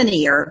not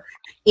linear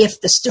if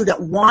the student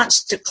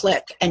wants to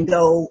click and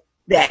go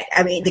back?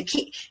 I mean, the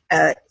key,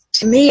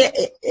 to me,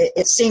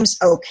 it seems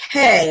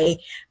okay,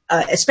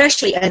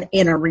 especially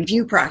in a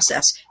review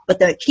process. But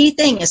the key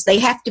thing is they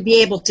have to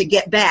be able to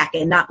get back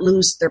and not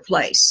lose their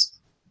place.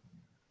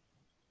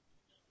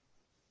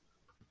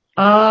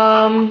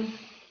 You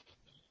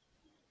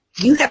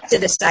have to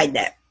decide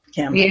that,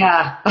 Kim.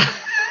 Yeah.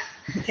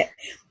 Okay.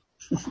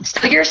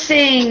 So you're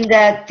saying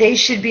that they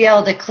should be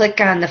able to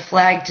click on the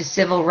flag to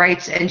civil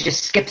rights and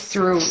just skip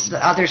through the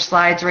other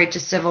slides right to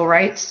civil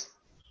rights?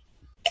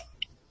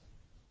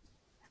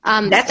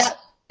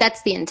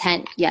 That's the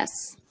intent,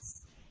 yes.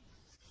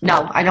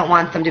 No, I don't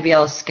want them to be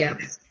able to skip.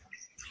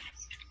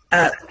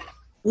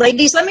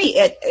 Ladies, let me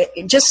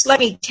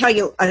tell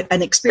you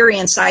an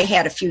experience I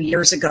had a few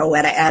years ago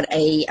at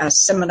a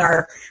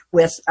seminar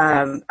with,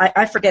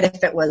 I forget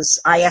if it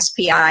was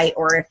ISPI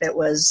or if it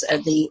was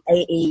the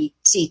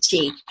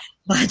AECT,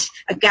 but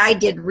a guy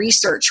did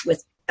research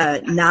with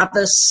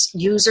novice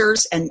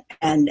users and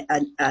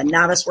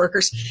novice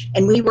workers,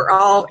 and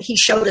he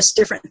showed us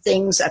different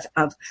things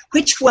of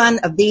which one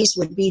of these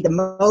would be the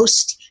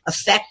most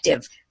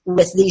effective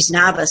with these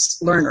novice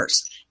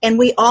learners. And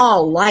we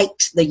all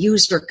liked the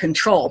user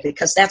control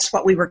because that's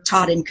what we were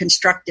taught in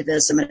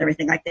constructivism and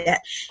everything like that.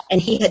 And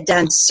he had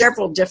done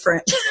several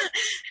different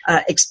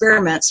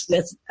experiments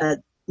with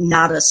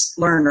novice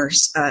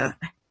learners,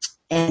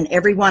 and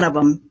every one of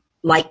them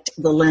liked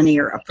the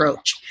linear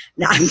approach.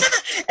 Now,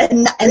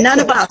 and none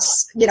of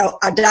us,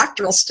 are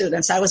doctoral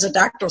students. I was a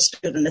doctoral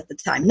student at the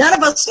time. None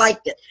of us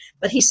liked it.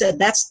 But he said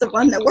that's the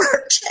one that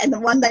worked and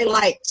the one they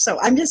liked. So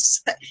I'm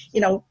just,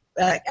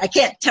 I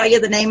can't tell you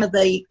the name of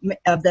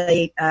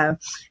the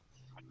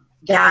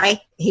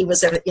guy. He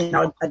was a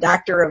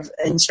doctor of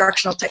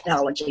instructional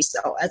technology.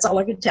 So that's all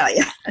I can tell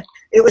you.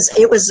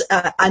 It was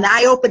an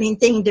eye-opening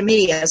thing to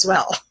me as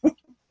well.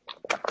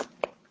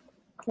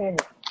 Okay.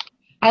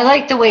 I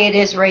like the way it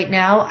is right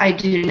now. I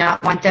do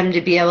not want them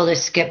to be able to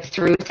skip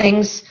through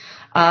things.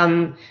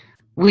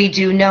 We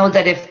do know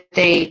that if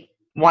they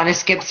want to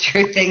skip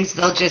through things,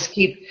 they'll just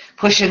keep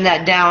pushing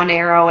that down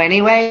arrow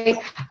anyway.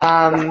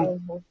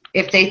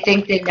 If they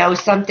think they know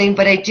something,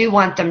 but I do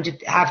want them to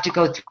have to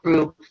go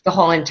through the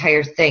whole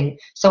entire thing.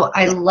 So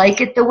I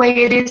like it the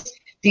way it is.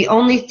 The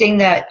only thing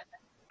that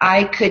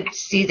I could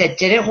see that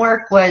didn't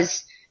work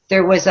was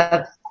there was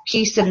a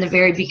piece in the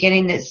very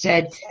beginning that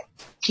said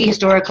key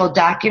historical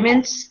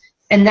documents,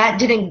 and that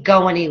didn't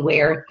go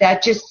anywhere.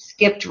 That just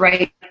skipped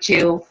right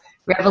to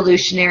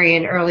Revolutionary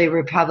and early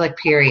Republic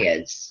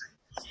periods.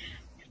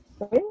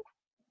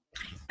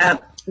 I'm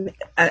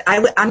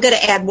going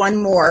to add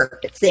one more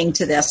thing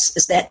to this,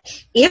 is that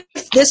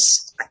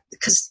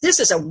because this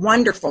is a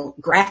wonderful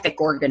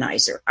graphic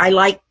organizer. I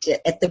liked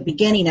it at the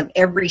beginning of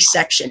every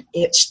section.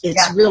 It's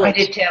really, I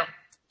did too.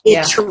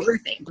 It's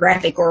terrific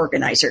graphic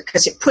organizer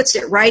because it puts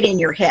it right in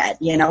your head,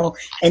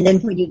 and then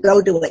when you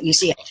go to it, you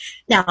see it.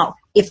 Now,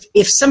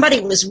 if somebody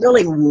was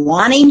really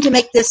wanting to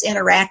make this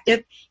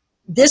interactive,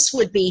 this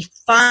would be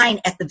fine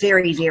at the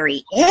very,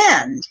 very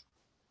end,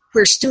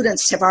 where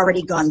students have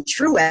already gone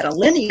through at a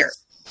linear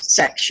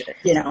section,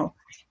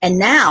 and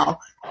now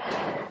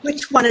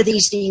which one of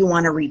these do you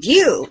want to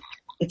review?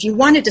 If you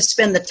wanted to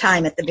spend the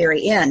time at the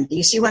very end, do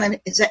you see what I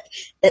mean? Is that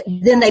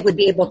then they would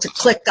be able to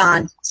click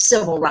on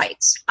civil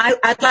rights.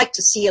 I'd like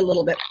to see a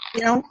little bit,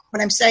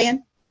 what I'm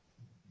saying?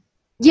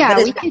 Yeah,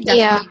 we could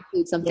definitely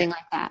include something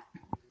like that.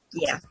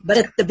 Yeah, but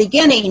at the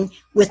beginning,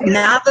 with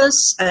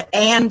novice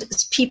and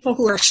people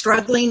who are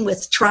struggling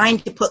with trying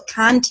to put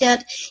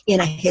content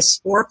in a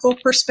historical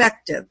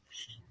perspective,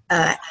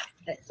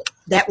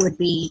 that would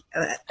be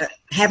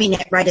having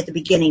it right at the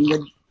beginning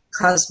would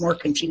cause more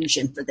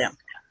confusion for them.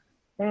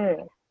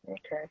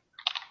 Okay.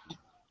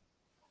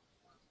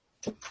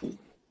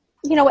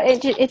 You know,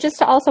 it just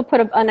to also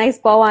put a nice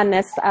bow on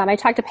this, I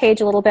talked to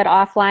Paige a little bit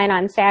offline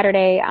on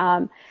Saturday,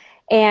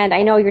 and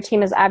I know your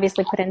team has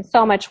obviously put in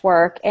so much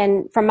work.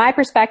 And from my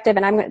perspective,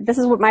 and this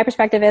is what my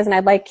perspective is, and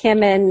I'd like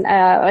Kim and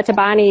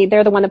Tabani,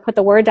 they're the one that put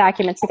the Word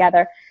document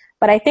together.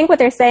 But I think what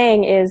they're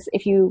saying is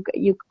if you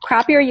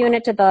crop your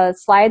unit to the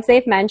slides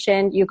they've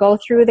mentioned, you go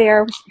through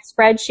their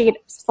spreadsheet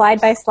slide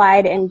by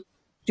slide and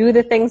do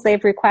the things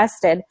they've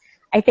requested,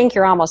 I think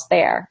you're almost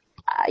there.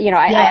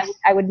 Yes.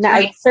 I would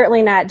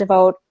certainly not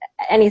devote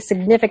any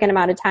significant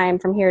amount of time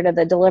from here to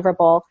the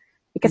deliverable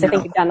because I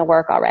think you've done the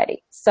work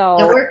already. So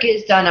the work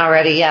is done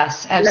already.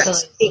 Yes,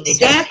 absolutely.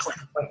 Exactly.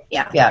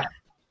 Yeah.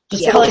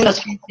 Just pulling those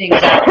few things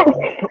out.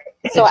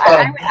 So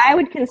I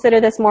would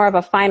consider this more of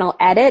a final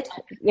edit,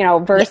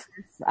 versus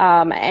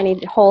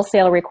any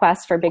wholesale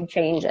request for big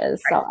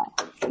changes. So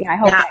I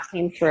hope that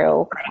came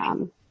through.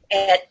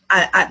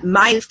 And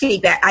my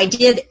feedback, I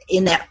did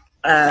in that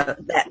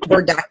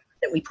Word document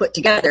that we put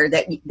together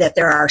that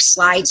there are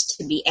slides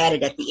to be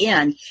added at the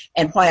end.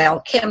 And while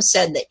Kim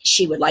said that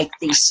she would like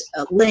these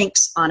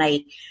links on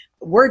a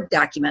Word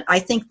document, I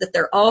think that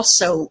they're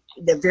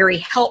very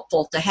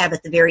helpful to have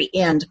at the very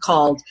end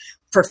called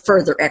for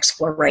further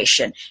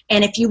exploration.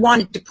 And if you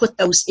wanted to put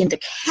those into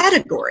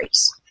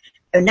categories,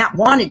 or not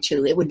wanted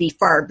to, it would be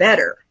far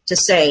better to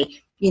say,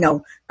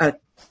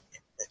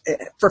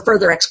 for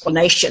further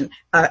exploration,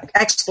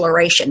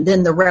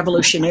 then the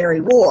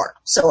Revolutionary War.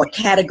 So a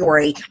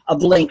category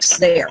of links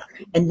there.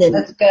 And then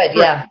that's good,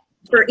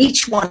 for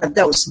each one of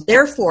those.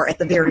 Therefore, at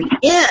the very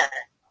end,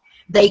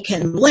 they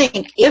can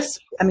link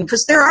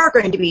because there are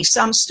going to be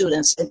some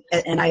students,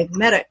 and I've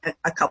met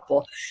a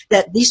couple,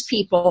 that these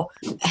people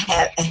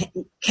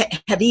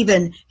have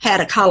even had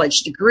a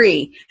college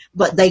degree,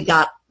 but they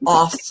got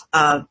off,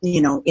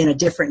 in a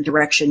different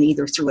direction,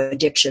 either through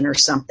addiction or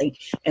something.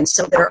 And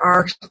so there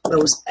are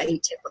those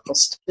atypical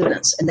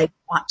students, and they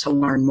want to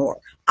learn more.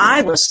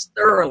 I was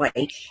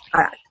thoroughly,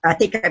 I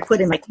think I put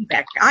in my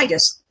feedback, I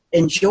just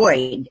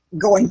enjoyed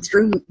going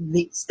through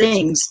these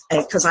things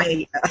because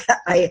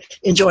I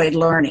enjoyed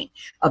learning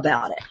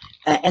about it.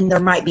 And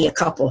there might be a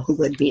couple who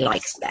would be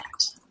like that.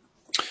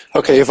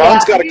 Okay,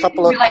 Yvonne's got a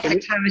couple of... like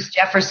Thomas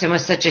Jefferson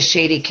was such a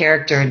shady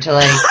character until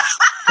I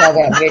saw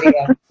that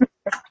video.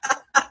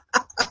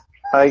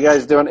 How you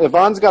guys doing?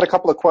 Yvonne's got a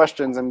couple of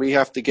questions, and we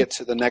have to get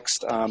to the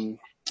next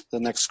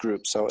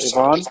group. So,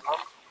 Yvonne?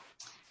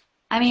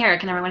 I'm here.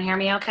 Can everyone hear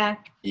me okay?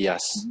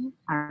 Yes.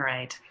 All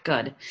right,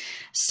 good.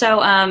 So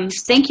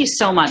thank you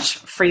so much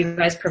for you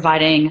guys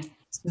providing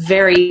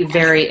very,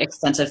 very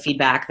extensive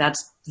feedback.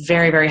 That's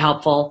very, very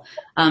helpful.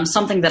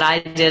 Something that I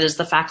did as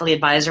the faculty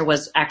advisor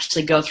was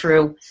actually go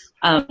through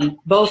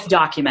both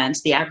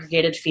documents, the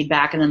aggregated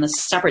feedback and then the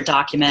separate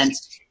document.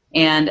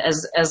 And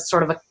as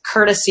sort of a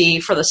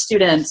courtesy for the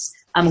students,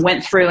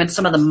 went through and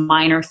some of the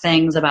minor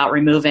things about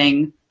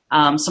removing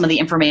some of the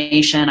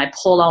information. I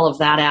pulled all of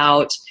that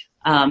out.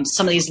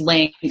 Some of these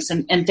links,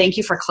 and thank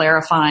you for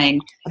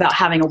clarifying about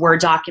having a Word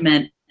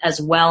document as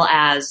well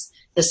as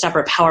the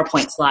separate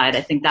PowerPoint slide.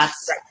 I think that's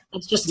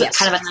just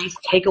kind of a nice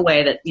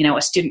takeaway that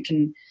a student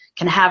can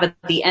have at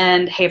the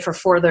end. Hey, for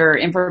further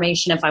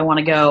information, if I want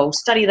to go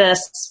study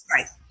this,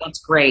 that's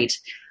great.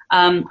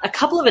 A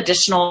couple of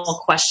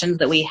additional questions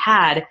that we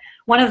had.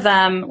 One of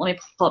them, let me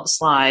pull up the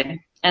slide,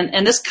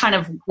 and this kind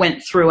of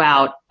went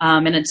throughout,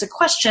 and it's a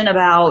question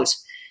about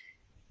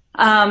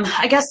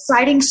I guess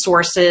citing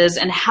sources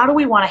and how do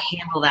we want to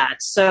handle that?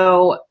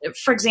 So,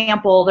 for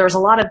example, there's a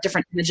lot of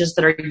different images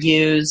that are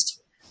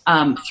used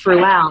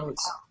throughout,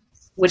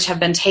 which have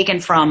been taken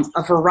from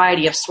a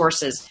variety of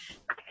sources.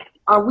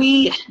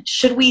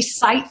 Should we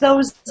cite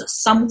those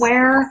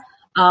somewhere?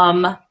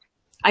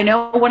 I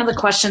know one of the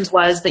questions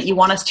was that you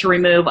want us to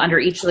remove under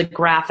each of the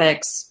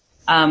graphics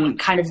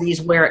kind of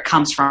these where it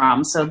comes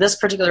from. So this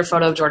particular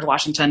photo of George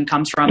Washington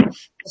comes from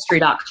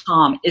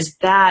history.com.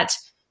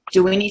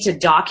 Do we need to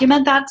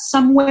document that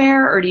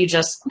somewhere, or how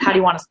do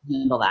you want us to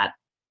handle that?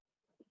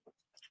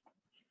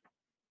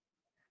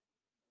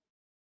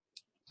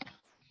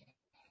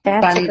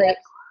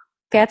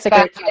 That's a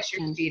great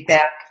question.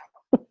 Feedback.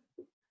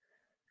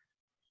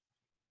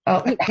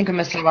 Oh, I think I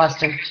must have lost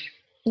him.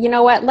 You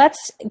know what?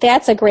 Let's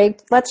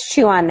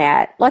chew on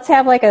that. Let's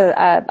have like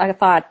a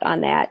thought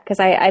on that, because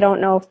I don't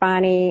know,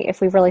 Bonnie,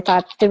 if we've really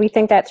did we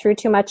think that through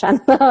too much on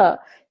the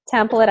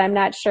template? I'm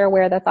not sure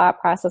where the thought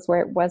process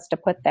where it was to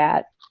put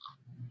that.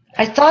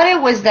 I thought it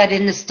was that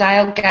in the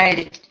style guide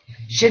it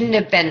shouldn't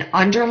have been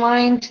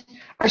underlined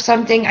or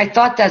something. I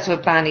thought that's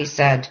what Bonnie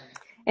said.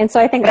 And so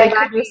I think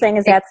what you're saying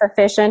is that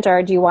sufficient, or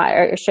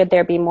or should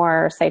there be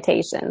more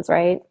citations,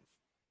 right?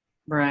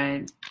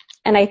 Right.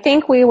 And I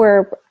think I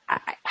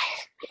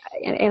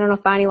don't know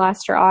if Bonnie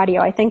lost her audio.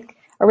 I think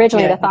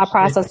originally the thought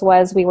process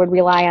was we would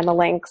rely on the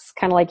links,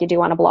 kind of like you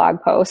do on a blog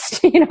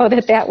post,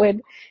 that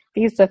would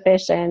be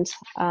sufficient.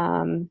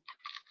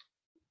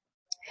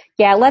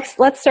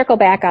 Let's circle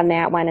back on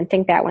that one and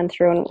think that one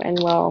through, and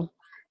we'll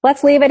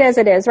let's leave it as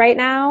it is right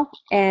now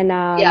and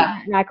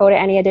not go to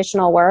any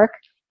additional work.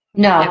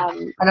 No,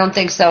 I don't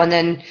think so. And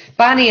then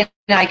Bonnie and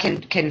I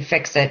can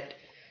fix it.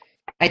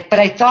 But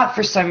I thought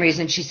for some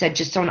reason she said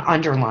just don't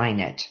underline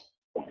it.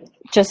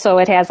 Just so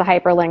it has a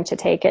hyperlink to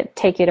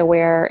take you to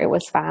where it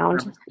was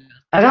found.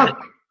 I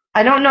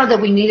don't know that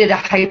we needed a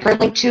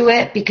hyperlink to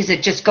it because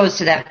it just goes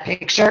to that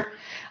picture.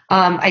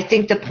 I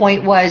think the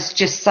point was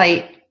just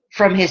cite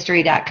from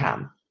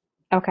history.com.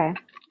 Okay.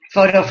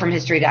 Photo from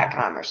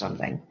history.com or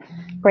something.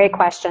 Great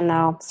question,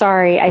 though.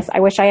 Sorry. I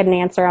wish I had an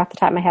answer off the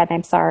top of my head, and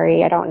I'm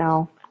sorry. I don't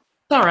know.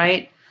 It's all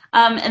right.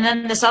 And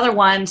then this other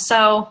one.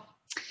 So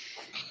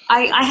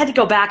I had to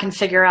go back and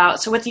figure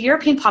out. So with the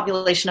European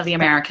population of the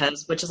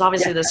Americas, which is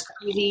obviously this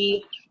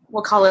crazy,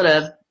 we'll call it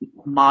a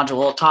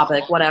module,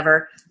 topic,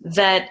 whatever,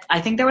 that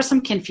I think there was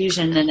some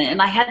confusion in it. And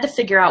I had to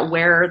figure out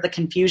where the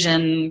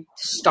confusion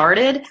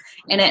started.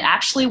 And it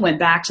actually went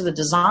back to the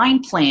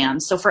design plan.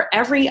 So for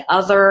every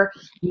other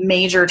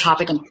major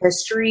topic in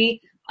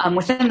history,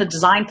 within the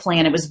design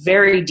plan, it was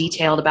very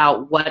detailed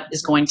about what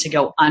is going to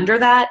go under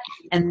that.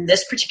 And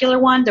this particular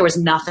one, there was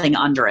nothing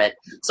under it.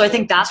 So I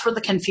think that's where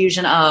the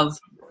confusion of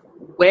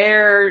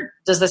where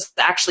does this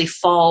actually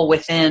fall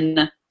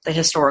within the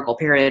historical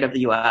period of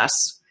the U.S.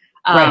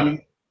 Right.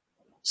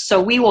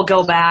 So we will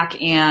go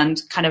back and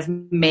kind of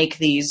make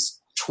these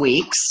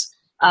tweaks.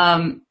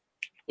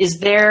 Is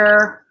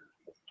there,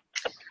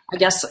 I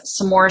guess,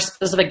 some more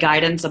specific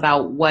guidance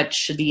about what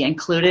should be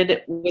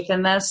included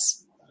within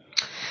this?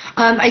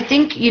 I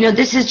think,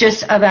 this is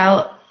just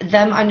about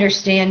them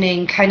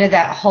understanding kind of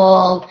that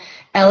whole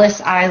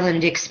Ellis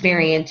Island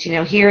experience.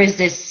 Here is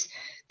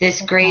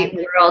this great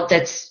world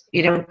that's,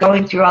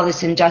 going through all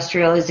this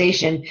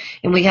industrialization,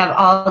 and we have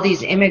all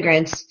these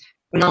immigrants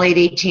from the late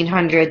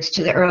 1800s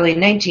to the early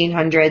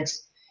 1900s,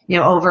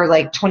 over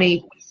like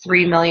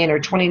 23 million or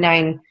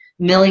 29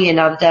 million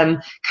of them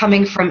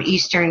coming from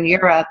Eastern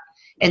Europe.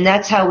 And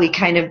that's how we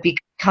kind of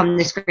become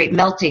this great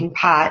melting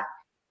pot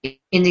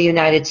in the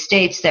United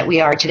States that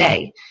we are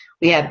today.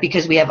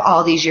 Because we have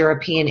all these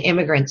European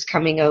immigrants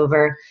coming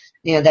over.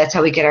 That's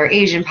how we get our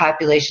Asian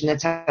population.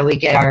 That's how we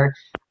get our,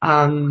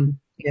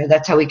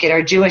 that's how we get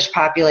our Jewish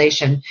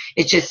population.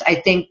 It's just, I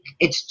think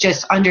it's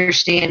just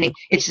understanding.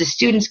 It's the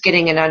students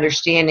getting an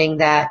understanding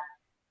that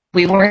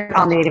we weren't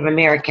all Native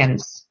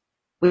Americans.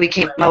 We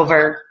came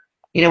over,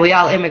 we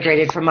all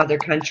immigrated from other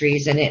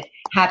countries, and it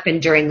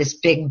happened during this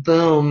big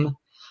boom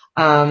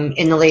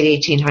in the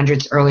late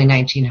 1800s, early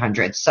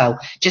 1900s. So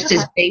just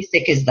as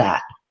basic as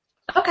that.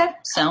 Okay,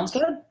 sounds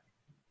good.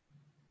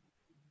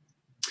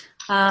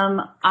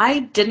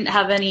 I didn't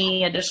have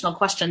any additional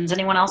questions.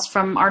 Anyone else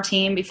from our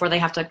team before they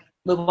have to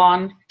move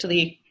on to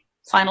the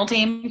final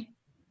team?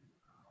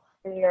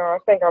 No, I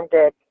think I'm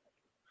good.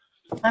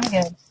 I'm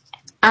good.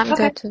 I'm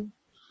good too.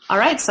 All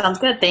right, sounds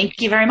good. Thank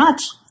you very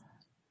much.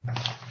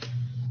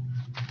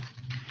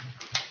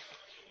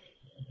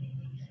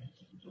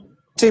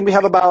 Team, we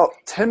have about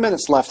 10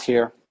 minutes left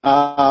here.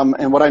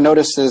 And what I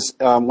noticed is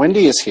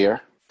Wendy is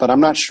here, but I'm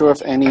not sure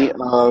if any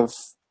of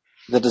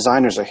the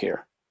designers are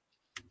here.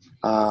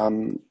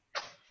 And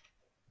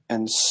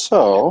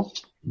so,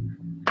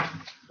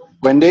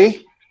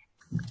 Wendy,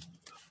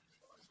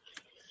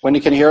 can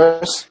you hear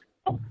us?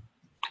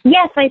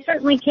 Yes, I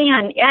certainly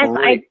can. Yes,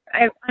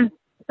 it's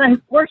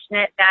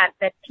unfortunate that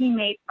the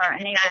teammates are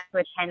unable to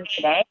attend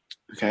today.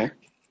 Okay.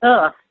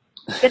 Ugh,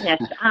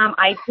 goodness.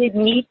 I did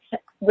meet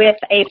with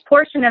a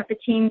portion of the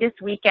team this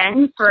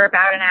weekend for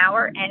about an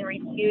hour and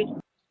reviewed.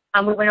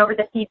 We went over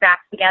the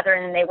feedback together,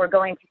 and they were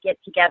going to get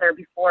together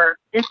before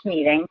this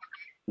meeting.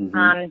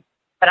 Mm-hmm.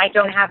 But I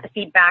don't have the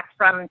feedback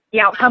from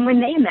the outcome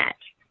when they met.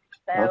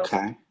 So,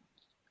 okay.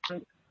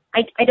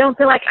 I don't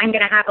feel like I'm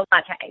going to have a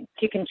lot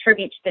to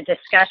contribute to the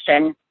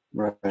discussion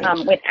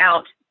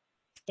without,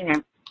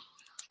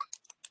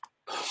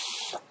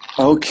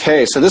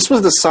 Okay, so this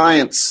was the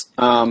science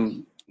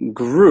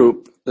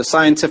group, the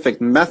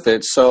scientific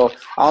method. So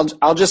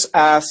I'll just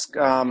ask,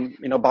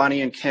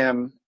 Bonnie and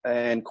Kim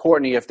and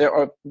Courtney if there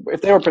are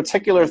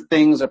particular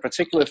things or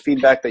particular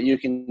feedback that you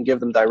can give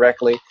them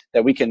directly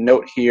that we can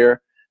note here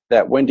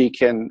that Wendy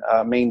can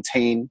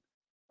maintain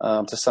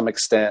to some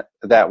extent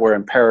that were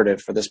imperative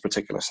for this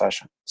particular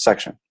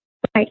section.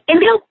 Right,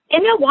 and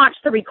they'll watch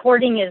the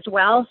recording as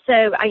well. So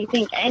I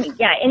think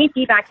any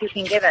feedback you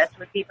can give us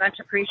would be much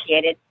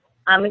appreciated.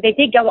 They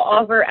did go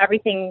over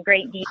everything in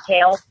great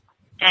detail,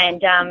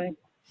 and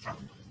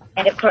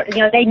of course,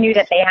 they knew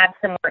that they had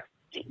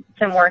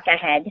some work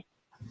ahead.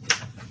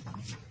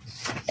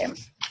 So.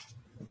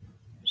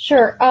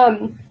 Sure.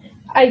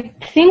 I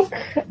think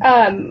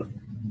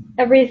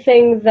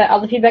everything that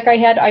all the feedback I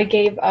had, I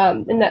gave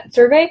in that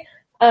survey.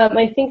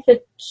 I think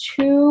the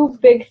two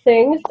big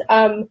things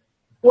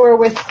were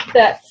with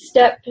that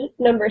step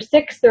number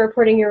 6, the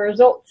reporting your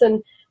results,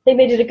 and they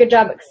did a good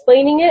job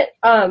explaining it.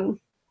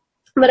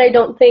 But I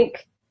don't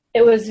think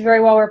it was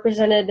very well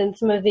represented in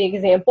some of the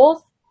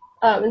examples.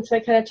 And so I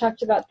kind of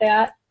talked about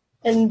that.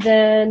 And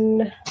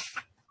then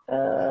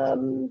I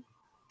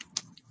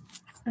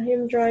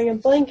am drawing a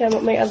blank on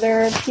what my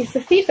other piece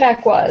of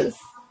feedback was.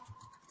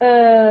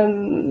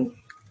 It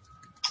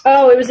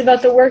was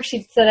about the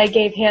worksheets that I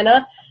gave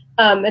Hannah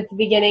at the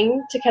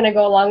beginning to kind of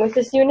go along with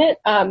this unit.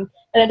 And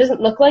it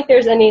doesn't look like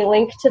there's any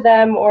link to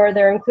them or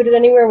they're included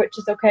anywhere, which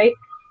is okay.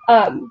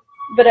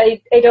 But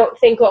I don't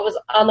think what was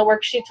on the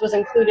worksheets was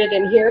included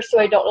in here, so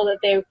I don't know that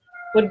they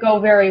would go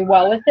very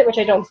well with it, which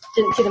didn't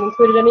see them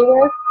included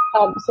anywhere.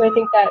 So I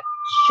think that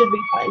should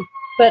be fine.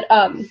 But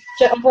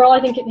overall, I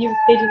think they did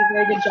a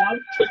very good job.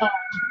 I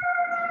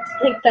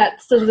think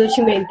those are the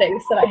two main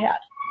things that I had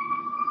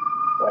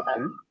for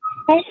them.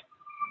 Okay.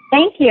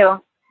 Thank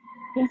you.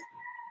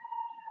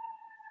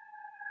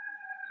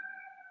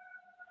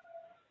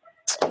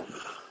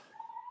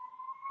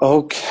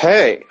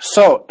 Okay,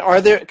 so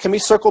can we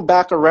circle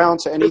back around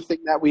to anything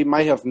that we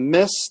might have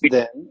missed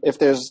then, if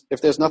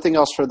there's nothing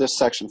else for this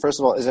section? First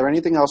of all, is there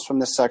anything else from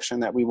this section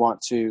that we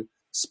want to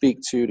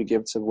speak to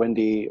give to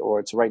Wendy,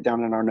 or to write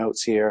down in our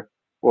notes here,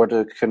 or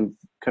to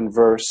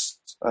converse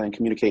and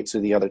communicate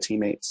to the other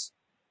teammates,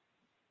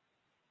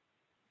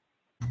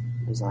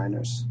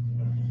 designers?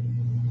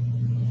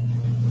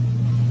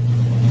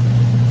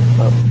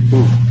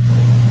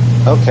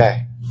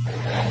 Okay.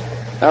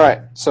 All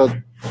right, so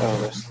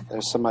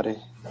there's somebody.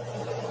 There's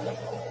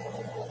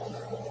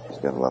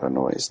got a lot of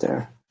noise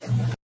there.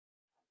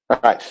 All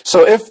right,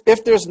 so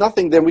if there's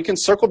nothing, then we can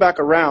circle back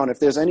around. If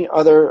there's any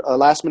other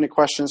last-minute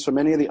questions from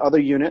any of the other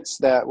units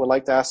that would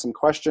like to ask some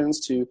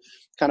questions to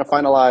kind of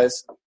finalize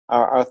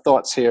our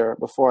thoughts here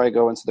before I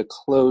go into the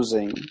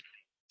closing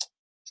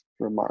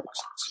remarks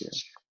here.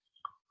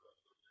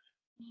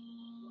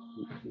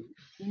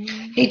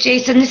 Hey,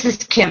 Jason, this is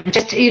Kim.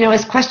 Just,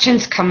 as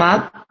questions come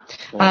up,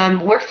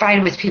 we're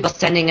fine with people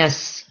sending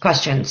us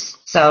questions.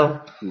 So,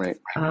 right.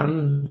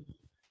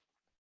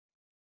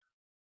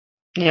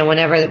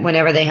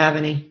 Whenever they have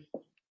any.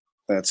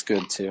 That's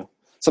good, too.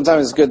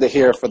 Sometimes it's good to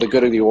hear for the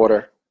good of the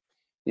order,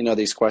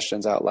 these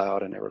questions out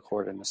loud, and they're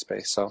recorded in the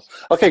space. So,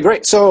 okay,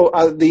 great. So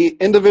the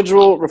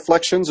individual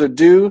reflections are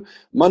due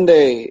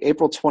Monday,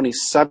 April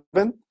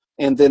 27th.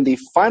 And then the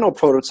final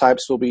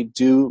prototypes will be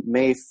due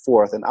May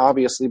 4th. And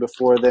obviously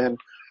before then,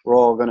 we're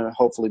all going to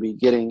hopefully be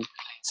getting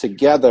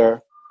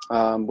together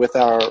with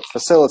our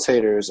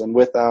facilitators and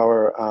with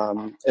our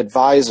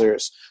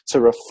advisors to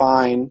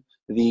refine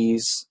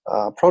these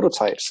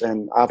prototypes,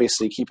 and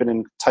obviously keeping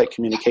in tight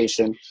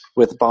communication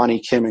with Bonnie,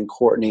 Kim, and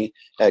Courtney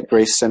at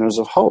Grace Centers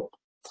of Hope.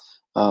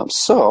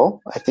 So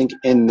I think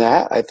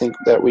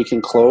that we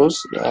can close.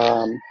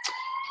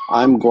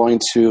 I'm going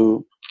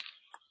to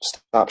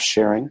stop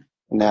sharing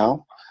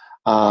now.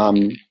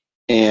 And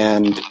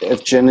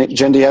if Jen,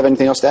 do you have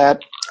anything else to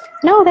add?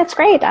 No, that's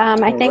great.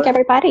 I thank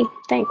everybody.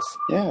 Thanks.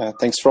 Yeah,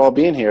 thanks for all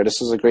being here. This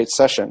was a great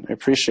session. I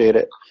appreciate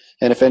it.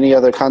 And if any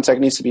other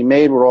contact needs to be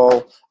made, we're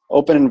all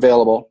open and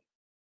available.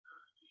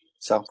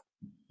 So,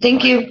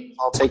 thank you.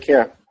 I'll take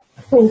care.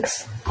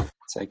 Thanks.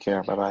 Take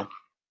care. Bye-bye.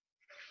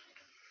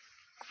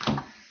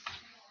 All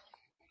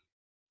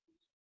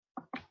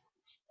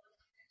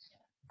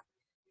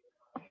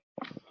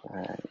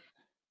right.